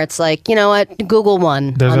time where it's like, you know what? Google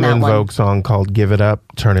one. There's an En Vogue song called Give It Up,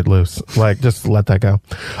 Turn It Loose. Like, just let that go.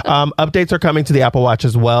 Updates are coming to the Apple Watch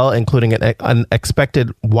as well, including an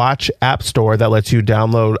expected watch app store that lets you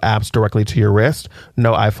download apps directly to your wrist.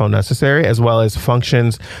 No iPhone necessary, as well as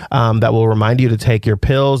functions that will remind you to take your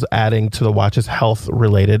pills, adding to the watch's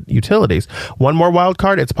health-related utilities. One more wild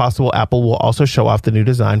card. It's possible Apple will also show off the new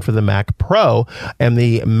design for the Mac Pro and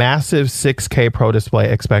the massive 6K Pro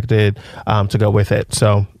display expected to go with it.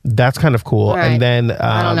 So that's kind of cool. Right. And then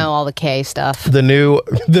I don't know all the K stuff. The new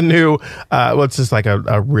it's just like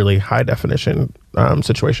a really high definition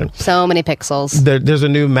situation. So many pixels. There's a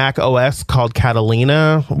new Mac OS called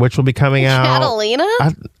Catalina, which will be coming out. Catalina?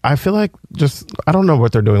 I feel like I don't know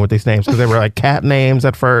what they're doing with these names because they were like cat names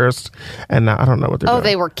at first, and now I don't know what they're doing. Oh,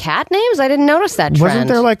 they were cat names? I didn't notice that trend. Wasn't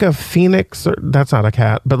there like a phoenix? That's not a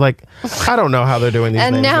cat, but like I don't know how they're doing these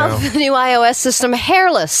names now. And now the new iOS system,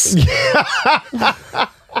 hairless.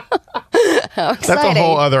 How exciting. That's a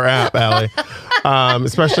whole other app, Allie.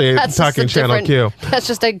 Especially talking Channel Q. That's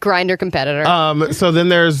just a Grindr competitor. So then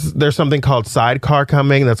there's something called Sidecar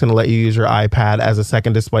coming that's going to let you use your iPad as a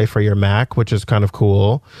second display for your Mac, which is kind of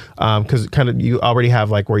cool. Because you already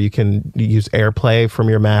have like where you can use AirPlay from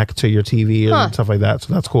your Mac to your TV and stuff like that.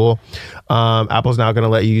 So that's cool. Apple's now going to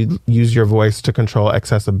let you use your voice to control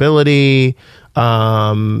accessibility.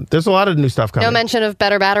 There's a lot of new stuff coming. No mention of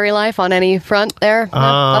better battery life on any front there?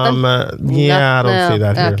 I don't see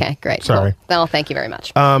that here. Okay, great. Sorry. Cool. No, thank you very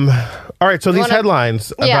much. All right, so these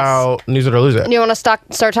headlines about News It or Lose It. You want to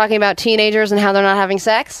start talking about teenagers and how they're not having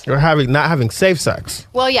sex? Or not having safe sex.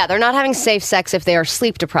 Well, yeah, they're not having safe sex if they are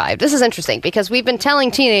sleep deprived. This is interesting because we've been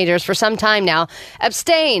telling teenagers for some time now,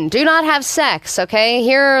 abstain, do not have sex, okay?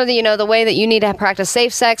 Here are the way that you need to practice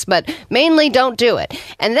safe sex, but mainly don't do it.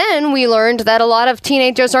 And then we learned that that a lot of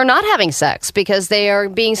teenagers are not having sex because they are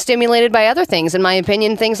being stimulated by other things. In my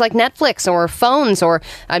opinion, things like Netflix or phones or,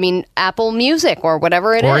 Apple Music or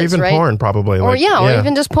whatever it is. Or even right? porn, probably. Or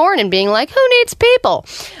even just porn and being like, who needs people?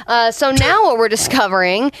 So now what we're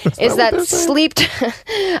discovering is that sleep...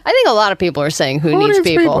 I think a lot of people are saying who needs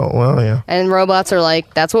people. Well, yeah. And robots are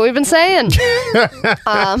like, that's what we've been saying.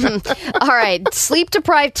 All right.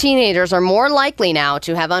 Sleep-deprived teenagers are more likely now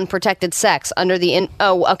to have unprotected sex under the...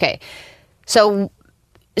 So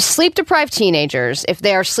sleep-deprived teenagers, if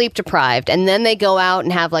they are sleep-deprived and then they go out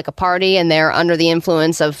and have like a party and they're under the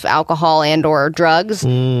influence of alcohol and or drugs,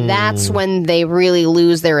 that's when they really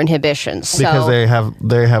lose their inhibitions. Because they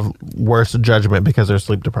have worse judgment because they're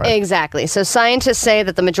sleep-deprived. Exactly. So scientists say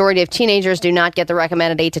that the majority of teenagers do not get the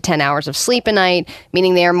recommended 8 to 10 hours of sleep a night,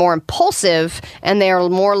 meaning they are more impulsive and they are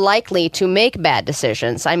more likely to make bad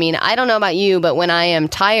decisions. I mean, I don't know about you, but when I am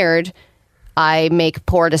tired... I make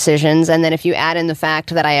poor decisions, and then if you add in the fact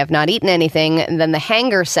that I have not eaten anything, then the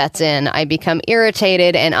hanger sets in. I become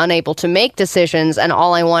irritated and unable to make decisions, and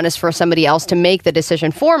all I want is for somebody else to make the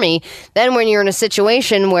decision for me. Then when you're in a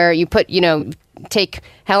situation where you put, take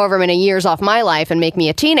however many years off my life and make me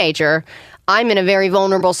a teenager, I'm in a very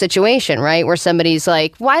vulnerable situation, right? Where somebody's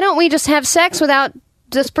like, why don't we just have sex without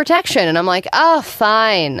this protection? And I'm like, oh,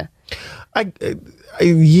 fine.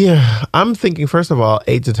 Yeah, I'm thinking, first of all,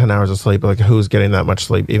 8 to 10 hours of sleep. Like, who's getting that much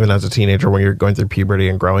sleep, even as a teenager when you're going through puberty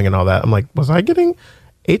and growing and all that? I'm like, was I getting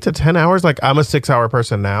 8 to 10 hours? Like, I'm a 6-hour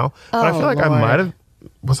person now. But I feel like Lord. I might have...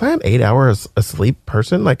 Was I an 8 hours asleep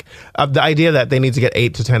person? Like, the idea that they need to get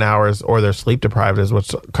 8 to 10 hours or they're sleep deprived is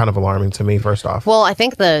what's kind of alarming to me, first off. Well, I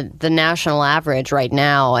think the national average right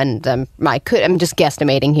now, and I'm just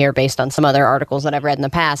guesstimating here based on some other articles that I've read in the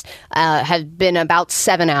past, has been about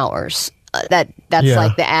 7 hours. That's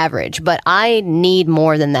like the average, but I need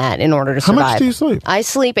more than that in order to survive. How much do you sleep? I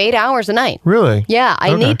sleep 8 hours a night. Really? Yeah,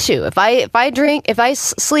 I need to. If I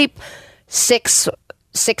sleep six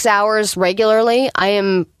hours regularly,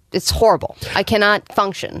 it's horrible. I cannot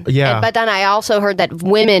function. Yeah. But then I also heard that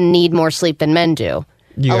women need more sleep than men do.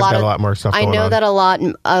 You guys got a lot more stuff going on. I know that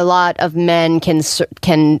a lot of men can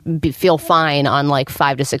feel fine on like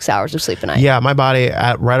 5 to 6 hours of sleep a night. Yeah, my body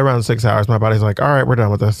at right around 6 hours, my body's like, all right, we're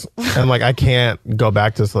done with this, and like I can't go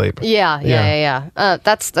back to sleep. Yeah.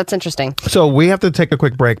 That's interesting. So we have to take a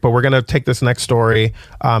quick break, but we're gonna take this next story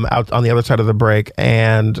out on the other side of the break,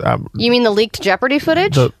 and you mean the leaked Jeopardy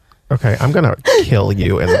footage? Okay, I'm gonna kill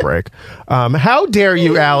you in the break. How dare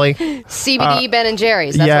you, Allie? CBD Ben and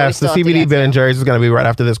Jerry's. That's Yes, the what we still have to CBD get Ben to. and Jerry's is going to be right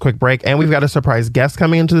after this quick break, and we've got a surprise guest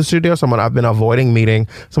coming into the studio. Someone I've been avoiding meeting.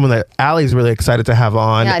 Someone that Allie's really excited to have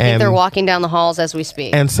on. Yeah, I think they're walking down the halls as we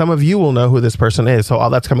speak. And some of you will know who this person is. So all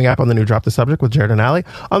that's coming up on the new Drop the Subject with Jared and Allie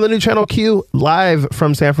on the new Channel Q, live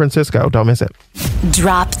from San Francisco. Don't miss it.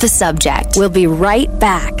 Drop the Subject. We'll be right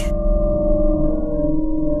back.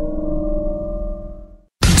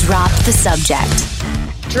 Drop the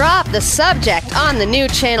Subject. Drop the Subject on the new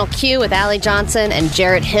Channel Q with Allie Johnson and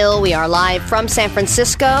Jarrett Hill. We are live from San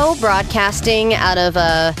Francisco, broadcasting out of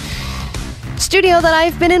a studio that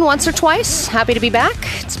I've been in once or twice. Happy to be back.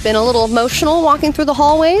 It's been a little emotional walking through the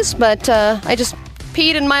hallways, but I just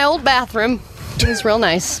peed in my old bathroom. It was real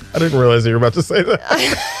nice. I didn't realize you were about to say that.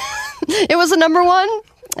 It was a number one.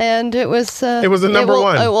 And it was a number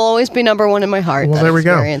one. It will always be number one in my heart. Well, there we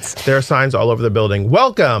go. Experience. There are signs all over the building.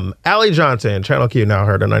 Welcome, Allie Johnson. Channel Q now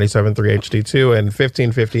heard on 97.3 HD2 and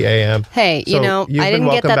 1550 AM. Hey, So I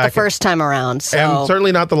didn't get that the first time around. So. And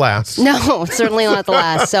certainly not the last. No, certainly not the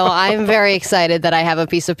last. So I'm very excited that I have a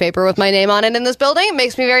piece of paper with my name on it in this building. It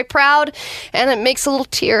makes me very proud, and it makes a little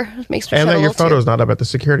tear. It makes me and shed that a your little photo's tear. not up at the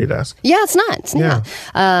security desk. Yeah, it's not. It's not.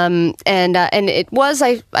 And it was,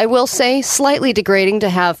 I will say, slightly degrading to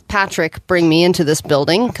have Patrick bring me into this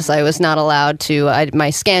building because I was not allowed to.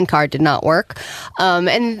 My scan card did not work.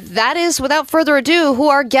 And that is, without further ado, who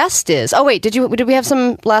our guest is. Oh wait, did we have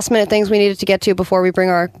some last minute things we needed to get to before we bring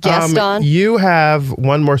our guest on? You have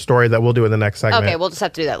one more story that we'll do in the next segment. Okay, we'll just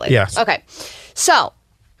have to do that later. Yes. Okay. So,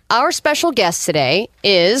 our special guest today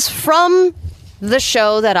is from the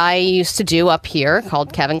show that I used to do up here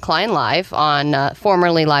called Kevin Kline Live on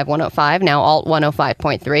formerly Live 105, now Alt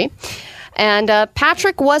 105.3. And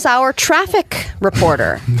Patrick was our traffic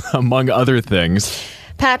reporter. Among other things.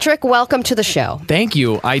 Patrick, welcome to the show. Thank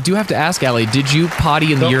you. I do have to ask, Allie, did you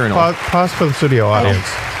potty in the urinal? Pause for the studio audience.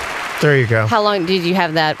 There you go. How long did you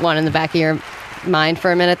have that one in the back of your mind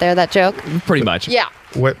for a minute there, that joke? Pretty much. Yeah.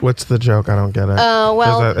 What's the joke? I don't get it.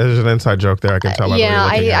 Well, there's an inside joke there. I can tell. By yeah,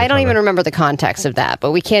 the way I don't even remember the context of that,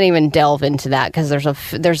 but we can't even delve into that because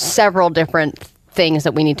there's several different things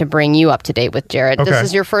that we need to bring you up to date with, Jared. Okay. This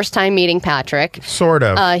is your first time meeting Patrick. Sort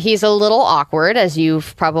of. He's a little awkward, as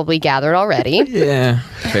you've probably gathered already. Yeah,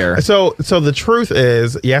 fair. So the truth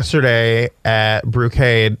is, yesterday at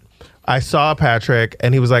Brewcade, I saw Patrick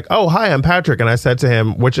and he was like, "Oh, hi, I'm Patrick." And I said to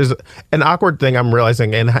him, which is an awkward thing I'm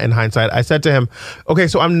realizing in hindsight, I said to him, "Okay,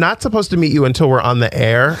 so I'm not supposed to meet you until we're on the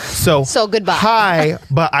air. So goodbye. Hi,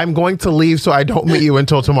 but I'm going to leave so I don't meet you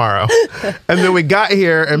until tomorrow." And then we got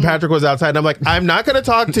here and Patrick was outside and I'm like, "I'm not going to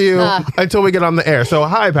talk to you until we get on the air. So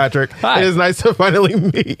hi, Patrick. Hi. It is nice to finally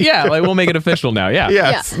meet." Yeah, like we'll make it official now. Yeah.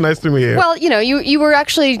 Yes, nice to meet you. Well, you were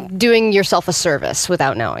actually doing yourself a service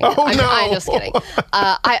without knowing it. Oh, I'm just kidding.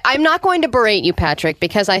 I'm not going to berate you, Patrick,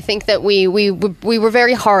 because I think that we were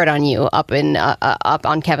very hard on you up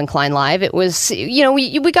on Kevin Kline Live. It was,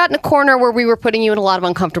 we got in a corner where we were putting you in a lot of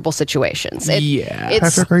uncomfortable situations.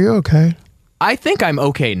 Patrick, are you okay? I think I'm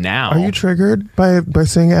okay now. Are you triggered by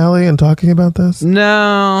seeing Allie and talking about this?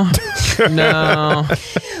 No.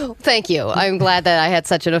 Thank you. I'm glad that I had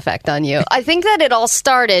such an effect on you. I think that it all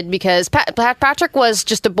started because Patrick was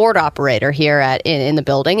just a board operator here in the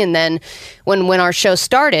building, and then when our show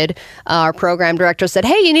started, our program director said,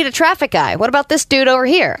 "Hey, you need a traffic guy. What about this dude over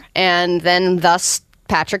here?" And then thus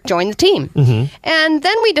Patrick joined the team. Mm-hmm. And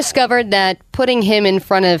then we discovered that putting him in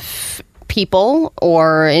front of people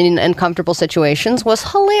or in uncomfortable situations was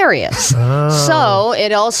hilarious. So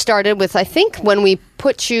it all started with, I think, when we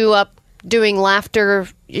put you up doing laughter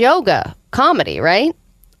yoga comedy, right?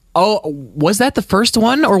 Oh, was that the first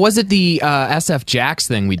one, or was it the SF Jax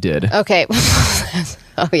thing we did? Okay.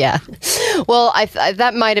 Oh, yeah. Well,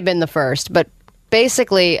 that might have been the first, but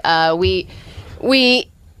basically we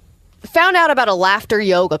found out about a laughter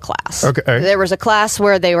yoga class. Okay. There was a class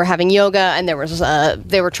where they were having yoga, and they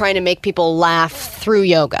were trying to make people laugh through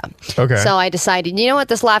yoga. Okay. So I decided, you know what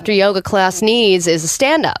this laughter yoga class needs is a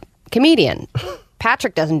stand-up comedian.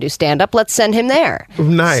 Patrick doesn't do stand-up. Let's send him there.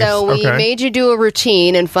 Nice. So we made you do a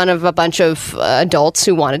routine in front of a bunch of adults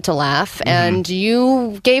who wanted to laugh, and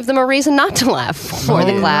you gave them a reason not to laugh for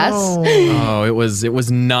the class. Oh, it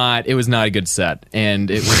was not a good set,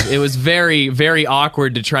 and it was very, very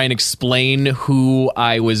awkward to try and explain who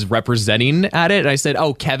I was representing at it. And I said,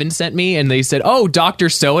 "Oh, Kevin sent me," and they said, "Oh, Dr.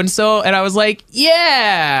 So-and-so," and I was like,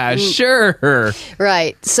 "Yeah, sure."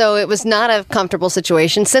 Right. So it was not a comfortable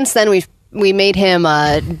situation. Since then, we made him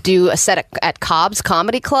do a set at Cobb's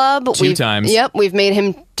Comedy Club. Two times. Yep. We've made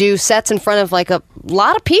him do sets in front of like a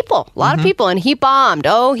lot of people. And he bombed.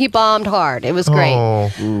 Oh, he bombed hard. It was great. Oh,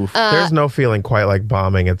 there's no feeling quite like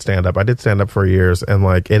bombing at stand-up. I did stand-up for years, and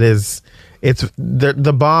like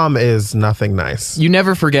the bomb is nothing nice. You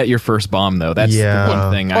never forget your first bomb, though. That's the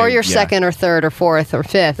one thing. Or your second or third or fourth or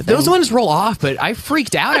fifth. Those ones roll off, but I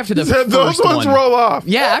freaked out after the first Those ones one. roll off.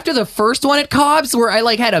 Yeah, after the first one at Cobb's, where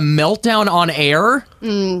I had a meltdown on air. If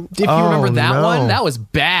you remember that one, that was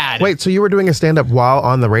bad. Wait, so you were doing a stand-up while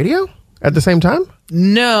on the radio at the same time?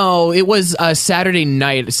 No, it was a Saturday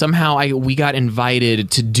night. Somehow we got invited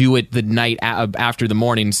to do it the night after the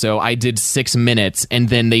morning, so I did 6 minutes, and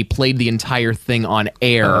then they played the entire thing on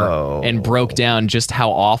air and broke down just how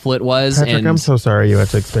awful it was. Patrick, and I'm so sorry you had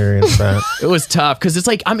to experience that. It was tough, because it's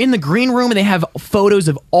like I'm in the green room, and they have photos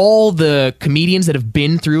of all the comedians that have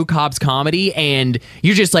been through Cobb's Comedy, and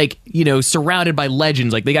you're just surrounded by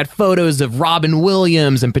legends. Like, they got photos of Robin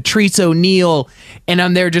Williams and Patrice O'Neal, and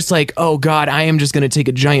I'm there just like, oh God, I am just going to take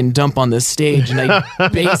a giant dump on this stage, and I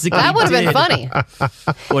basically that would have been funny.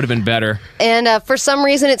 Would have been better. And for some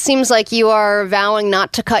reason, it seems like you are vowing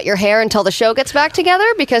not to cut your hair until the show gets back together,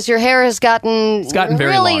 because your hair has gotten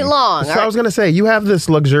very really long. So I was going to say, you have this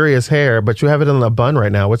luxurious hair, but you have it in a bun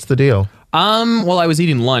right now. What's the deal? Well, I was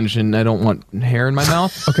eating lunch, and I don't want hair in my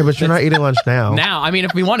mouth. Okay, but you're not eating lunch now. Now, I mean,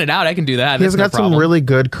 if we want it out, I can do that. He's got some really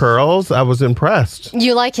good curls. I was impressed.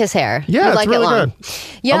 You like his hair? Yeah, you like it's really it long. good.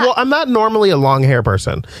 Yeah. Well, I'm not normally a long hair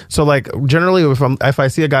person, so like generally, if I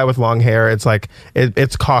see a guy with long hair, it's like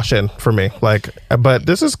it's caution for me. Like, but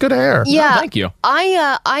this is good hair. Yeah, oh, thank you.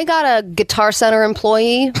 I got a Guitar Center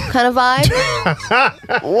employee kind of vibe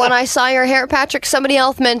when I saw your hair, Patrick. Somebody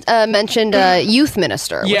else mentioned youth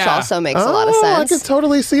minister, which also makes a lot of sense. I can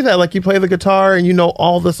totally see that. Like, you play the guitar and you know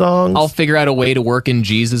all the songs. I'll figure out a way to work in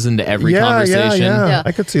Jesus into every conversation. Yeah,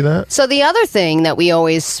 I could see that. So the other thing that we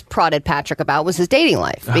always prodded Patrick about was his dating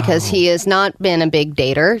life, because he has not been a big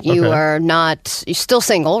dater. You're still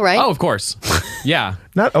single, right? Oh, of course. Yeah.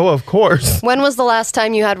 Of course. When was the last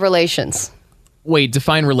time you had relations? Wait,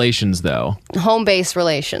 define relations, though. Home-based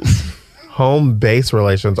relations. Home base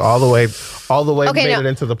relations, all the way okay, made it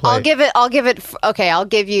into the plate. I'll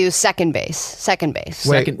give you second base.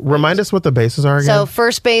 Wait, remind us what the bases are again. So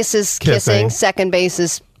first base is kissing, second base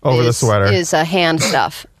is Over the sweater. Is hand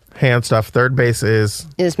stuff. Hand stuff. Third base is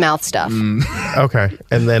mouth stuff. Okay.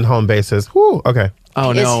 And then home base is okay.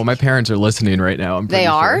 Oh no, my parents are listening right now. They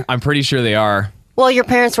are? I'm pretty sure they are. Well, your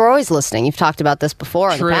parents were always listening. You've talked about this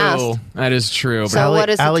before in the past. True. That is true. So Allie, what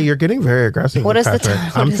is Allie, you're getting very aggressive. What with is the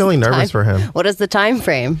Patrick. time? I'm feeling nervous for him. What is the time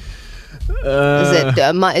frame? Is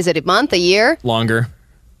it a month, a year, Longer.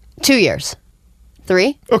 2 years,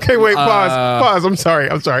 3? Okay, wait, pause. I'm sorry.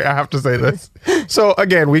 I have to say this. So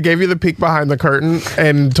again, we gave you the peek behind the curtain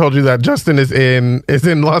and told you that Justin is in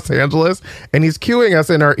Los Angeles, and he's cueing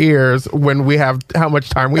us in our ears when we have how much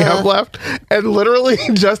time we have left. And literally,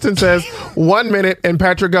 Justin says 1 minute, and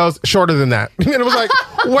Patrick goes shorter than that. And it was like,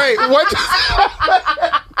 wait, what?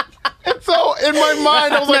 And so in my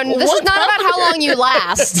mind, I was like, this is not about how long you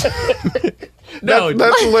last.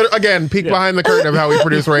 That's again, peek behind the curtain of how we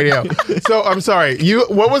produce radio. So I'm sorry.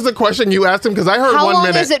 What was the question you asked him? Because I heard How 1 long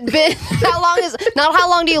minute. has it been? Not how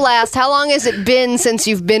long do you last? How long has it been since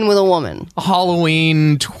you've been with a woman?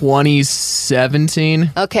 Halloween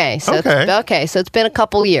 2017. Okay, so it's been a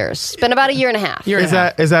couple years. It's been about a year and a half. Is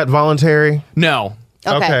that voluntary? No.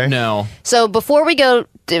 Okay. No. So before we take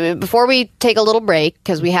a little break,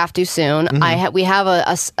 because we have to soon, we have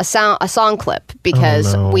a song clip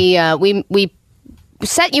because we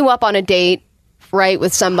set you up on a date, right,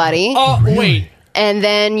 with somebody. Oh, wait. And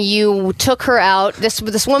then you took her out. This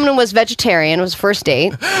woman was vegetarian. It was first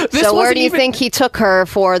date. So where do you think he took her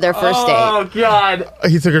for their first date? Oh, God.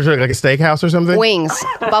 He took her to like a steakhouse or something? Wings.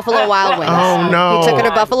 Buffalo Wild Wings. Oh, no. He took her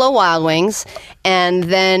to Buffalo Wild Wings, and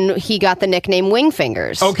then he got the nickname Wing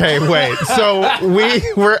Fingers. Okay, wait. So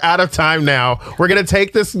we're out of time now. We're going to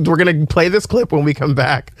take this. We're going to play this clip when we come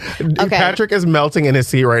back. Okay. Patrick is melting in his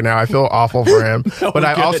seat right now. I feel awful for him. But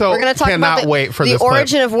I also We're going to talk cannot about wait for the this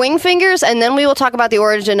origin clip. of Wing Fingers, and then we will talk about the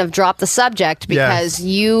origin of Drop the Subject, because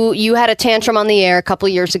you had a tantrum on the air a couple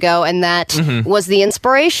years ago, and that was the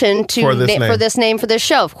inspiration For this name. for this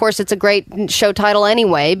show. Of course, it's a great show title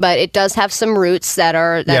anyway, but it does have some roots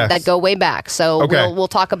that go way back. So we'll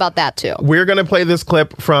talk about that too. We're going to play this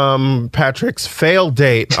clip from Patrick's failed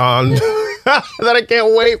date on that I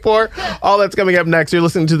can't wait for. All that's coming up next. You're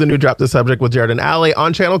listening to the new Drop the Subject with Jared and Allie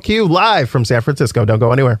on Channel Q, live from San Francisco. Don't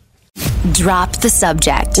go anywhere. Drop the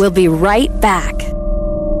Subject. We'll be right back.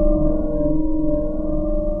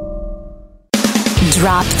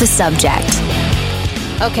 Drop the Subject.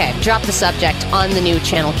 Okay, Drop the Subject on the new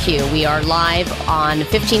Channel Q. We are live on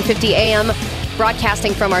 1550 AM,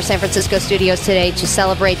 broadcasting from our San Francisco studios today to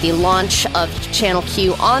celebrate the launch of Channel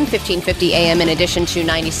Q on 1550 AM in addition to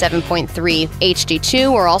 97.3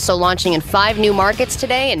 HD2. We're also launching in 5 new markets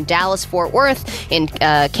today, in Dallas, Fort Worth, in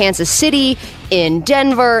Kansas City, in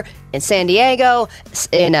Denver, in San Diego,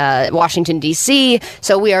 in Washington, D.C.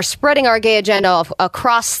 So we are spreading our gay agenda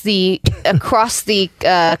across the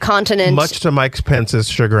continent. Much to Mike Pence's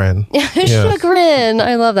chagrin. Chagrin.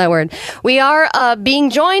 I love that word. We are being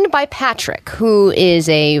joined by Patrick, who is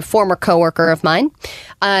a former coworker of mine.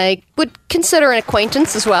 I would consider an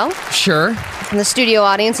acquaintance as well. Sure. And the studio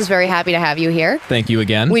audience is very happy to have you here. Thank you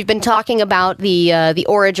again. We've been talking about the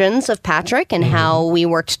origins of Patrick and how we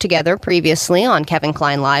worked together previously on Kevin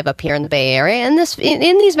Kline Live up here in the Bay Area, and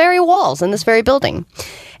in these very walls, in this very building.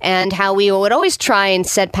 And how we would always try and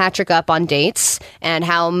set Patrick up on dates, and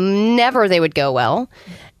how never they would go well.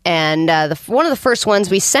 And one of the first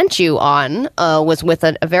ones we sent you on was with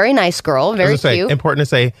a very nice girl, very cute. Important to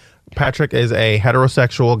say, Patrick is a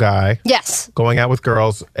heterosexual guy. Yes. Going out with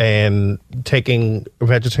girls and taking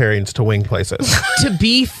vegetarians to wing places. To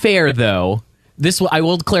be fair, though, I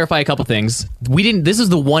will clarify a couple things. This is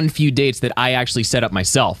the one few dates that I actually set up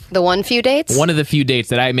myself. The one few dates? One of the few dates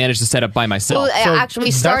that I managed to set up by myself. Well, So actually,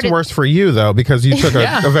 we started. That's worse for you, though, because you took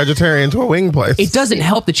a vegetarian to a wing place. It doesn't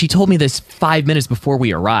help that she told me this 5 minutes before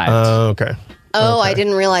we arrived. Okay. Oh, I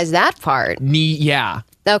didn't realize that part. Yeah.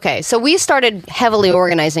 Okay, so we started heavily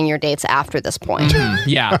organizing your dates after this point.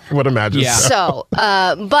 Yeah. I would imagine. Yeah. So,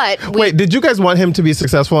 but Wait, did you guys want him to be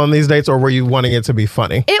successful on these dates, or were you wanting it to be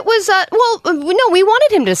funny? it was no, we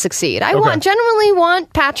wanted him to succeed. I generally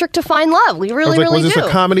want Patrick to find love. We really, really was do. this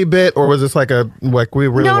a comedy bit, or was this like we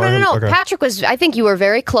really No. wanted him? Okay. Patrick was. I think you were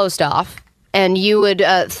very closed off. And you would,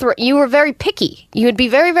 you were very picky. You would be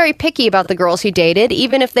very, very picky about the girls you dated,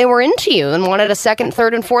 even if they were into you and wanted a second,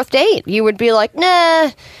 third, and fourth date. You would be like, nah,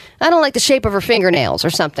 I don't like the shape of her fingernails or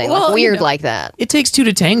something Well, weird like that. It takes two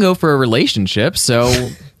to tango for a relationship, so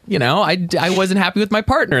you know, I wasn't happy with my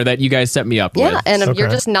partner that you guys set me up with. Yeah, and you're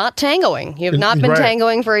just not tangoing. You've not been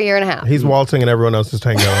tangoing for a year and a half. He's waltzing and everyone else is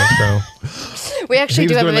tangoing. So we actually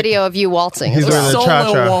do have a video of you waltzing. He's doing the solo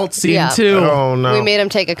cha-cha. waltzing too. Oh no! We made him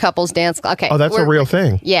take a couple's dance. Okay. Oh, that's a real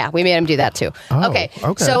thing. Yeah, we made him do that too. Oh, okay.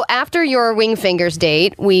 okay. So after your Wing Fingers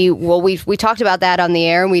date, we talked about that on the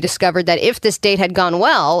air, and we discovered that if this date had gone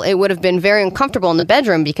well, it would have been very uncomfortable in the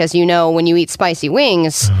bedroom because when you eat spicy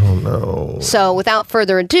wings. Oh no! So without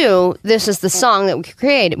further ado, this is the song that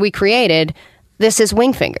we created. This is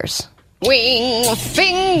Wing Fingers. Wing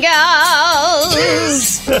Fingers.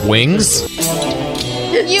 Wings?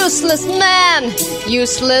 Useless man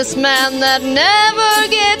that never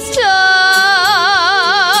gets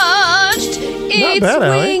touched. Eats bad,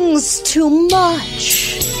 Allie. wings too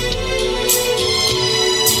much.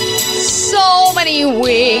 So many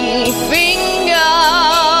wing fingers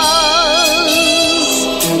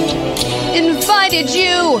invited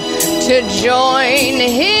you to join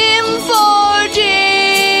him for gin.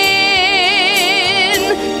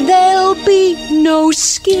 There'll be no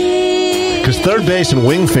skin. Because third base and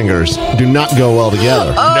wing fingers do not go well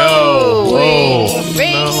together. Oh, wing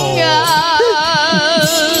fingers.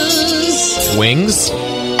 Wings?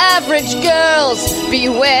 Average girls,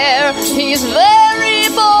 beware, he's very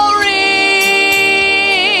boring.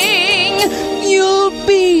 You'll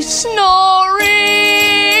be snoring.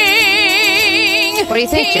 What do you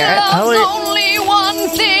think, Jared? Only one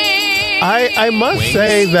thing. I must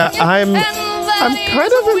say that I'm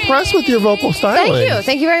kind of impressed with your vocal styling.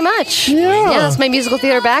 Thank you very much. Yeah, that's my musical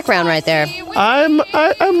theater background right there. I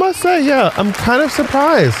must say, yeah, I'm kind of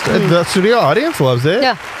surprised. The studio audience loves it.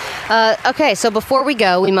 Yeah. Okay, so before we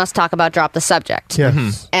go, we must talk about Drop the Subject.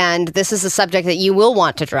 Yes. And this is a subject that you will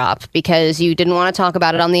want to drop because you didn't want to talk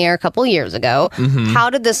about it on the air a couple years ago. How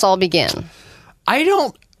did this all begin?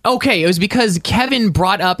 Okay, it was because Kevin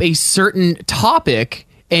brought up a certain topic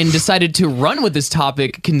and decided to run with this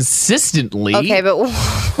topic consistently. Okay, but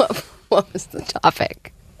what was the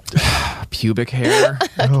topic? Pubic hair.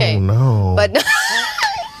 Okay. Oh, no. But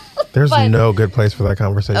there's no good place for that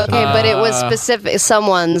conversation. Okay, but it was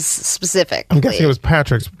someone's specific. I'm guessing it was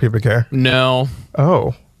Patrick's pubic hair. No.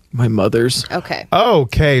 Oh. My mother's. Okay.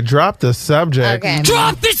 Okay, drop the subject. Okay.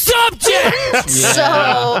 Drop the subject!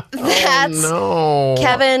 So that's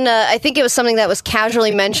Kevin, I think it was something that was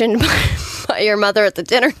casually mentioned by your mother at the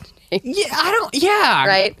dinner. Right?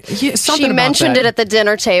 Yeah, she mentioned it at the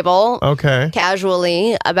dinner table. Okay.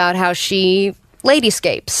 Casually about how she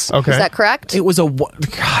ladyscapes. Okay. Is that correct? It was and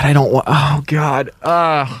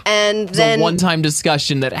then a one-time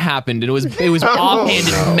discussion that happened. It was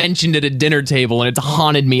offhanded mentioned at a dinner table, and it's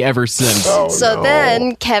haunted me ever since.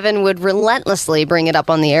 Then Kevin would relentlessly bring it up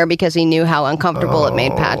on the air because he knew how uncomfortable it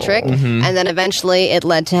made Patrick. And then eventually it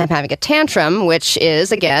led to him having a tantrum, which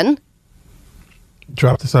is, again...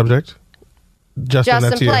 Drop the subject. Justin,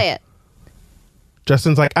 that's you. Play it.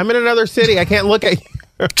 Justin's like, I'm in another city. I can't look at you.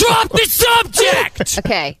 Drop the subject!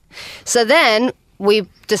 Okay. So then we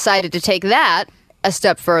decided to take that a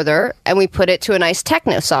step further and we put it to a nice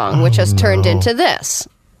techno song, which has turned into this.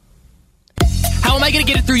 How am I going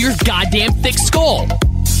to get it through your goddamn thick skull?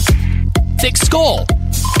 Thick skull.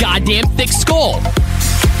 Goddamn thick skull.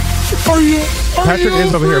 Patrick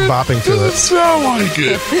is over here bopping to it. Doesn't sound like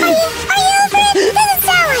it.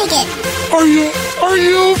 Are you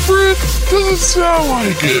over it? Doesn't sound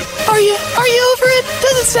like it. Are you over it?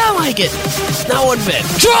 Doesn't sound like it. Not one bit.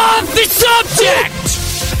 Drop the subject!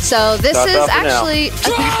 So this is actually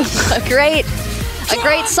a great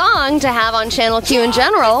song to have on Channel Q in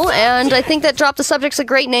general, and I think that Drop the Subject's a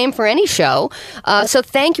great name for any show. So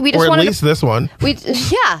thank you. We just or at wanted least this one.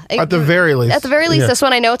 At the very least. At the very least, this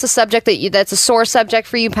one. I know it's a subject that's a sore subject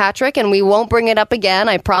for you, Patrick, and we won't bring it up again.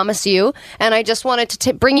 I promise you. And I just wanted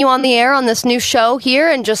to bring you on the air on this new show here,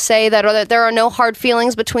 and just say that there are no hard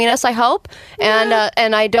feelings between us. I hope, and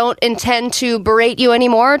I don't intend to berate you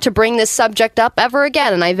anymore to bring this subject up ever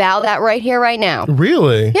again. And I vow that right here, right now.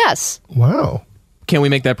 Really? Yes. Wow. Can we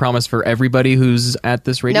make that promise for everybody who's at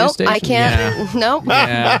this radio station? I can't. Yeah. Nope.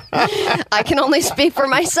 Yeah. I can only speak for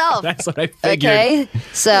myself. That's what I figured. Okay.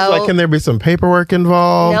 So, can there be some paperwork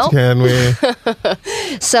involved? Nope. Can we?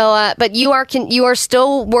 So, but you are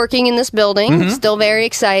still working in this building. Still very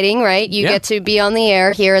exciting, right? You get to be on the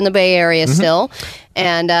air here in the Bay Area still,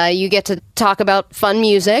 and you get to talk about fun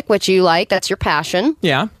music, which you like. That's your passion.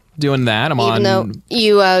 Yeah. Doing that. Even though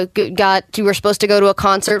you were supposed to go to a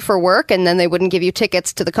concert for work, and then they wouldn't give you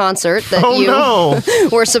tickets to the concert that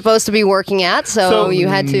were supposed to be working at, so you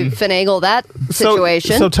had to finagle that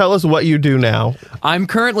situation. So tell us what you do now. I'm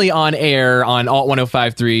currently on air on Alt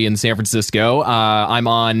 105.3 in San Francisco. I'm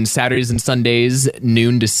on Saturdays and Sundays,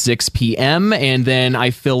 noon to 6 p.m., and then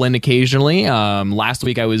I fill in occasionally. Last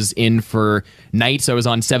week I was in for nights. I was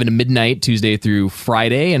on 7 to midnight, Tuesday through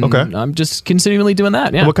Friday, and I'm just continually doing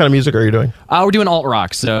that. Yeah. What kind of music are you doing? We're doing alt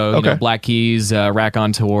rock, so you know, Black Keys, Rack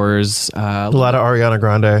on Tours. A lot of Ariana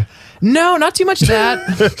Grande. No, not too much of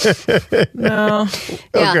that. No.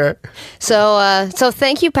 Yeah. Okay. So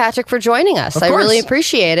thank you, Patrick, for joining us. I really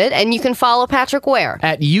appreciate it. And you can follow Patrick where?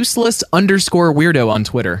 At useless_weirdo on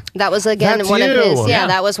Twitter. That was, again, one of his. Yeah,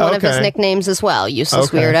 that was one of his nicknames as well, Useless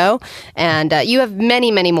Weirdo. And you have many,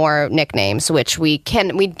 many more nicknames, which we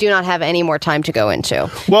do not have any more time to go into.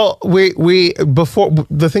 Well, before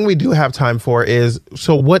the thing we do have time for is,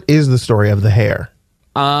 so what is the story of the hair?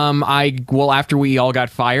 After we all got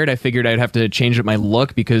fired, I figured I'd have to change up my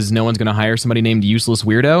look because no one's going to hire somebody named Useless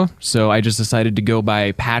Weirdo. So I just decided to go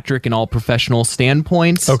by Patrick in all professional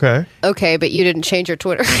standpoints. Okay, but you didn't change your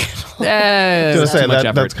Twitter handle.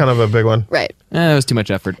 That's kind of a big one. Right. It was too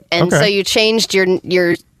much effort. And so you changed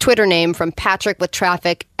your Twitter name from Patrick with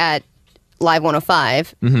Traffic at Live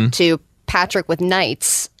 105 to Patrick with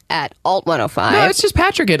Nights at Alt 105. No, it's just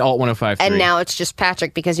Patrick at Alt 105. And now it's just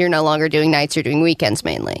Patrick because you're no longer doing nights, you're doing weekends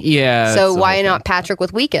mainly. Yeah. So why not Patrick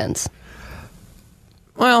with weekends?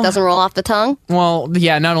 Well, doesn't roll off the tongue? Well,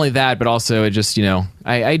 yeah, not only that, but also it just,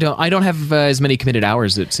 I don't have as many committed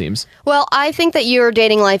hours, it seems. Well, I think that your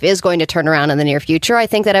dating life is going to turn around in the near future. I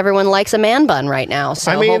think that everyone likes a man bun right now.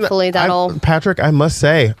 So hopefully that'll... Patrick, I must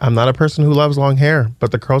say, I'm not a person who loves long hair,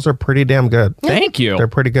 but the curls are pretty damn good. Yeah. Thank you. They're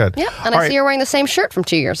pretty good. Yeah, and I see you're wearing the same shirt from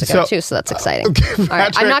 2 years ago, too, so that's exciting. All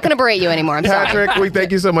right, I'm not going to berate you anymore. I'm sorry. Patrick, we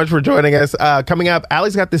thank you so much for joining us. Coming up,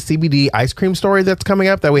 Allie's got the CBD ice cream story that's coming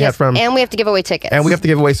up that we had from... And we have to give away tickets. And we have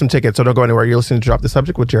to give away some tickets, so don't go anywhere. You're listening to Drop the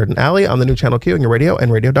Subject with Jared and Allie on the new Channel Q on your radio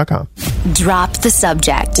and radio.com. Drop the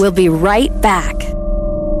Subject. We'll be right back.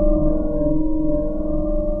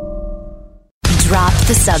 Drop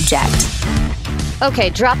the Subject.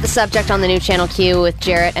 Okay, Drop the Subject on the new Channel Q with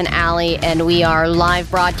Jarrett and Allie, and we are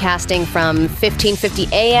live broadcasting from 1550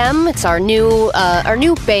 AM. It's our new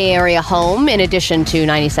Bay Area home, in addition to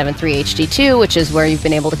 97.3 HD2, which is where you've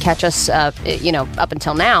been able to catch us, up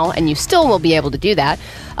until now, and you still will be able to do that.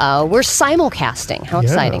 We're simulcasting. How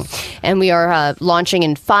exciting. And we are launching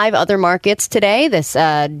in 5 other markets today. This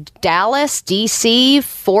Dallas, DC,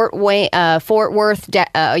 Fort Worth,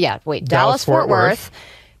 Dallas, Fort Worth,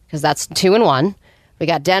 because that's 2 in 1. We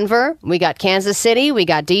got Denver, we got Kansas City, we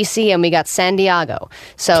got DC, and we got San Diego.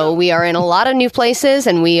 So we are in a lot of new places,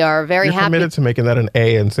 and we are very happy. You're committed to making that an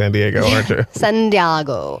A in San Diego, aren't you? San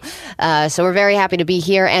Diego. So we're very happy to be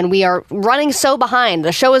here, and we are running so behind.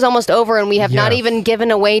 The show is almost over, and we have not even given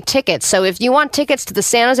away tickets. So if you want tickets to the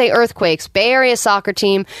San Jose Earthquakes, Bay Area soccer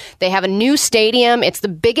team, they have a new stadium. It's the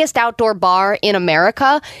biggest outdoor bar in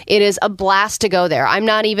America. It is a blast to go there. I'm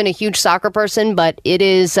not even a huge soccer person, but it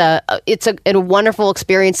is it's a wonderful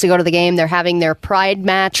experience to go to the game. They're having their Pride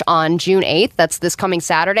match on June 8th. That's this coming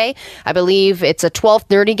Saturday. I believe it's a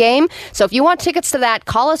 12:30 game. So if you want tickets to that,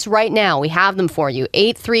 call us right now. We have them for you.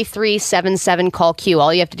 833-77-CALL-Q.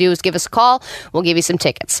 All you have to do is give us a call. We'll give you some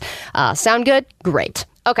tickets. Sound good? Great.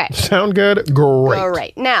 Okay. Sound good? Great. All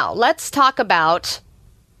right. Now, let's talk about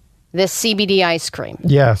this CBD ice cream.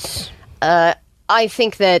 Yes. I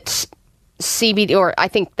think that I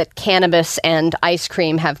think that cannabis and ice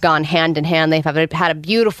cream have gone hand in hand. They've had a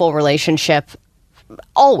beautiful relationship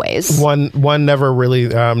always. One never really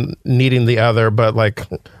needing the other, but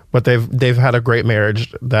they've had a great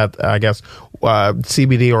marriage that I guess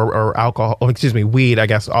CBD or alcohol, weed, I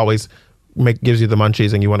guess always gives you the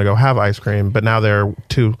munchies and you want to go have ice cream, but now they're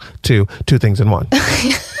two things in one.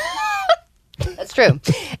 That's true.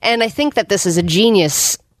 And I think that this is a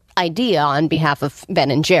genius idea on behalf of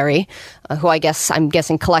Ben and Jerry, who I'm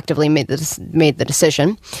guessing collectively made the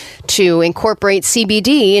decision to incorporate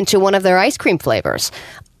CBD into one of their ice cream flavors.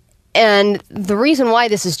 And the reason why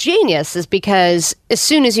this is genius is because as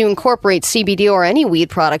soon as you incorporate CBD or any weed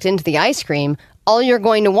product into the ice cream, all you're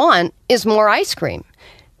going to want is more ice cream.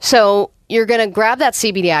 So you're going to grab that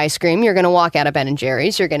CBD ice cream, you're going to walk out of Ben &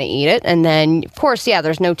 Jerry's, you're going to eat it, and then, of course,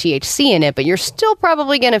 there's no THC in it, but you're still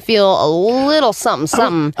probably going to feel a little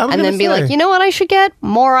something, and then be like, you know what I should get?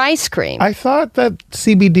 More ice cream. I thought that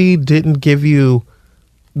CBD didn't give you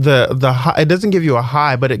the high. It doesn't give you a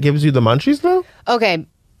high, but it gives you the munchies, though? Okay,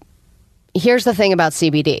 here's the thing about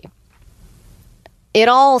CBD. It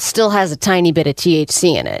all still has a tiny bit of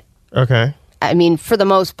THC in it. Okay. I mean, for the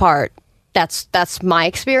most part, That's my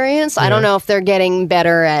experience. I don't know if they're getting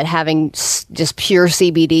better at having just pure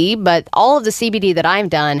CBD, but all of the CBD that I've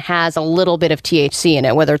done has a little bit of THC in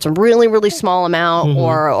it, whether it's a really, really small amount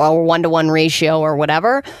or a 1-to-1 ratio or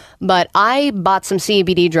whatever. But I bought some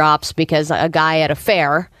CBD drops because a guy at a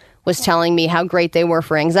fair was telling me how great they were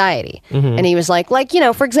for anxiety. And he was like,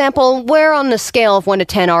 for example, where on the scale of 1 to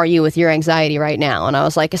 10 are you with your anxiety right now? And I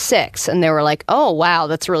was like, a 6. And they were like, oh, wow,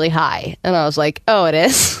 that's really high. And I was like, oh, it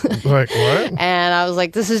is. Like, what? And I was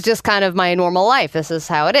like, this is just kind of my normal life. This is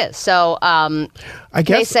how it is. So I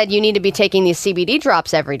guess they said you need to be taking these CBD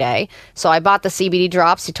drops every day. So I bought the CBD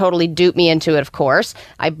drops. He totally duped me into it, of course.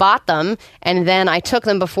 I bought them, and then I took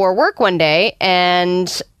them before work one day,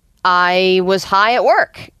 and I was high at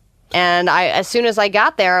work. And as soon as I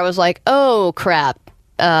got there, I was like, oh, crap.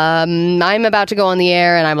 I'm about to go on the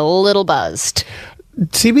air, and I'm a little buzzed.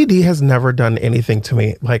 CBD has never done anything to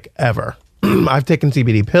me, like, ever. I've taken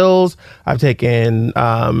CBD pills. I've taken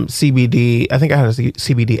CBD. I think I had a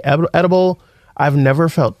CBD edible. I've never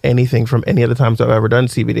felt anything from any of the times I've ever done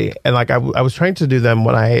CBD. And like I was trying to do them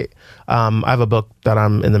when I have a book that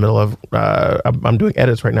I'm in the middle of. I'm doing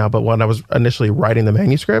edits right now. But when I was initially writing the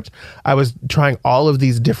manuscript, I was trying all of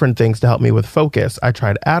these different things to help me with focus. I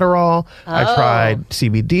tried Adderall. I tried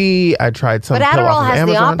CBD. I tried some. But pill Adderall off of has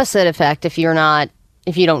Amazon. the opposite effect if you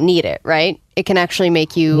don't need it, right? It can actually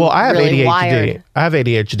make you Well, I have really ADHD. wired. I have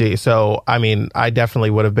ADHD. So, I mean, I definitely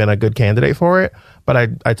would have been a good candidate for it. But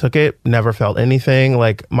I took it, never felt anything.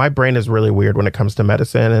 Like, my brain is really weird when it comes to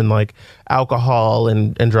medicine and, like, alcohol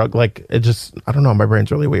and drug. Like, it just, I don't know. My brain's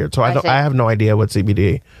really weird. So, I have no idea what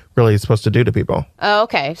CBD really is supposed to do to people. Oh,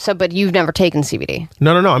 okay. So, but you've never taken CBD?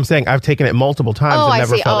 No. I'm saying I've taken it multiple times and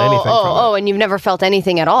never felt anything from it. Oh, and you've never felt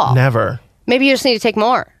anything at all? Never. Maybe you just need to take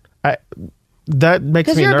more. That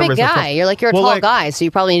makes me nervous. Because you're a big guy. You're a tall guy, so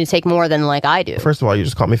you probably need to take more than like I do. First of all, you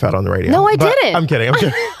just called me fat on the radio. No, I didn't. I'm kidding.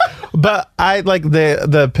 But I like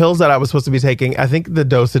the pills that I was supposed to be taking. I think the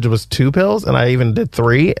dosage was 2 pills, and I even did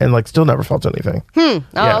 3, and like still never felt anything.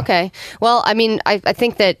 Okay. Well, I mean, I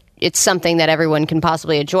think that it's something that everyone can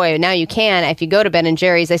possibly enjoy. Now you can, if you go to Ben &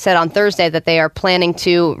 Jerry's, they said on Thursday that they are planning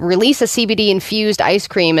to release a CBD-infused ice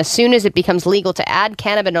cream as soon as it becomes legal to add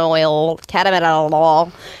cannabinol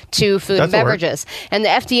to food and beverages. And the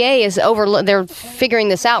FDA is they're figuring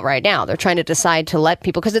this out right now. They're trying to decide to let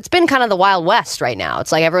people, because it's been kind of the Wild West right now.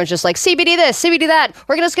 It's like everyone's just like, CBD this, CBD that.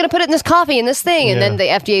 We're just going to put it in this coffee and this thing. And then the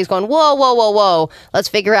FDA is going, whoa. Let's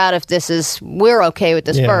figure out if we're okay with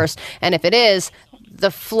this first. And if it is, the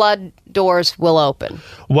flood doors will open.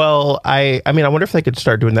 Well, I mean, I wonder if they could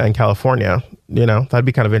start doing that in California. You know, that'd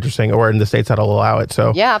be kind of interesting, or in the states that'll allow it.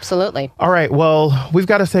 So yeah, absolutely. All right. Well, we've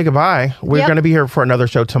got to say goodbye. We're going to be here for another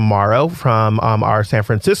show tomorrow from our San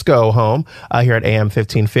Francisco home here at AM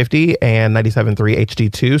 1550 and 97.3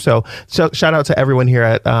 HD2. So shout out to everyone here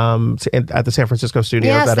at the San Francisco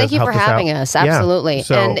studios. Yes, thank you for having us. Absolutely.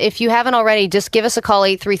 Yeah. And if you haven't already, just give us a call,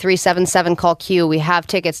 833-77-CALL-Q. We have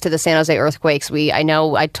tickets to the San Jose Earthquakes. I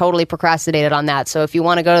know I totally procrastinated on that. So if you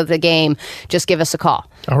want to go to the game, just give us a call.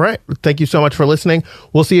 All right. Thank you so much for listening.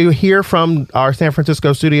 We'll see you here from our San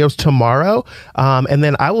Francisco studios tomorrow. And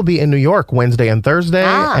then I will be in New York Wednesday and Thursday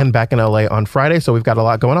and back in LA on Friday. So we've got a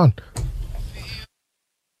lot going on.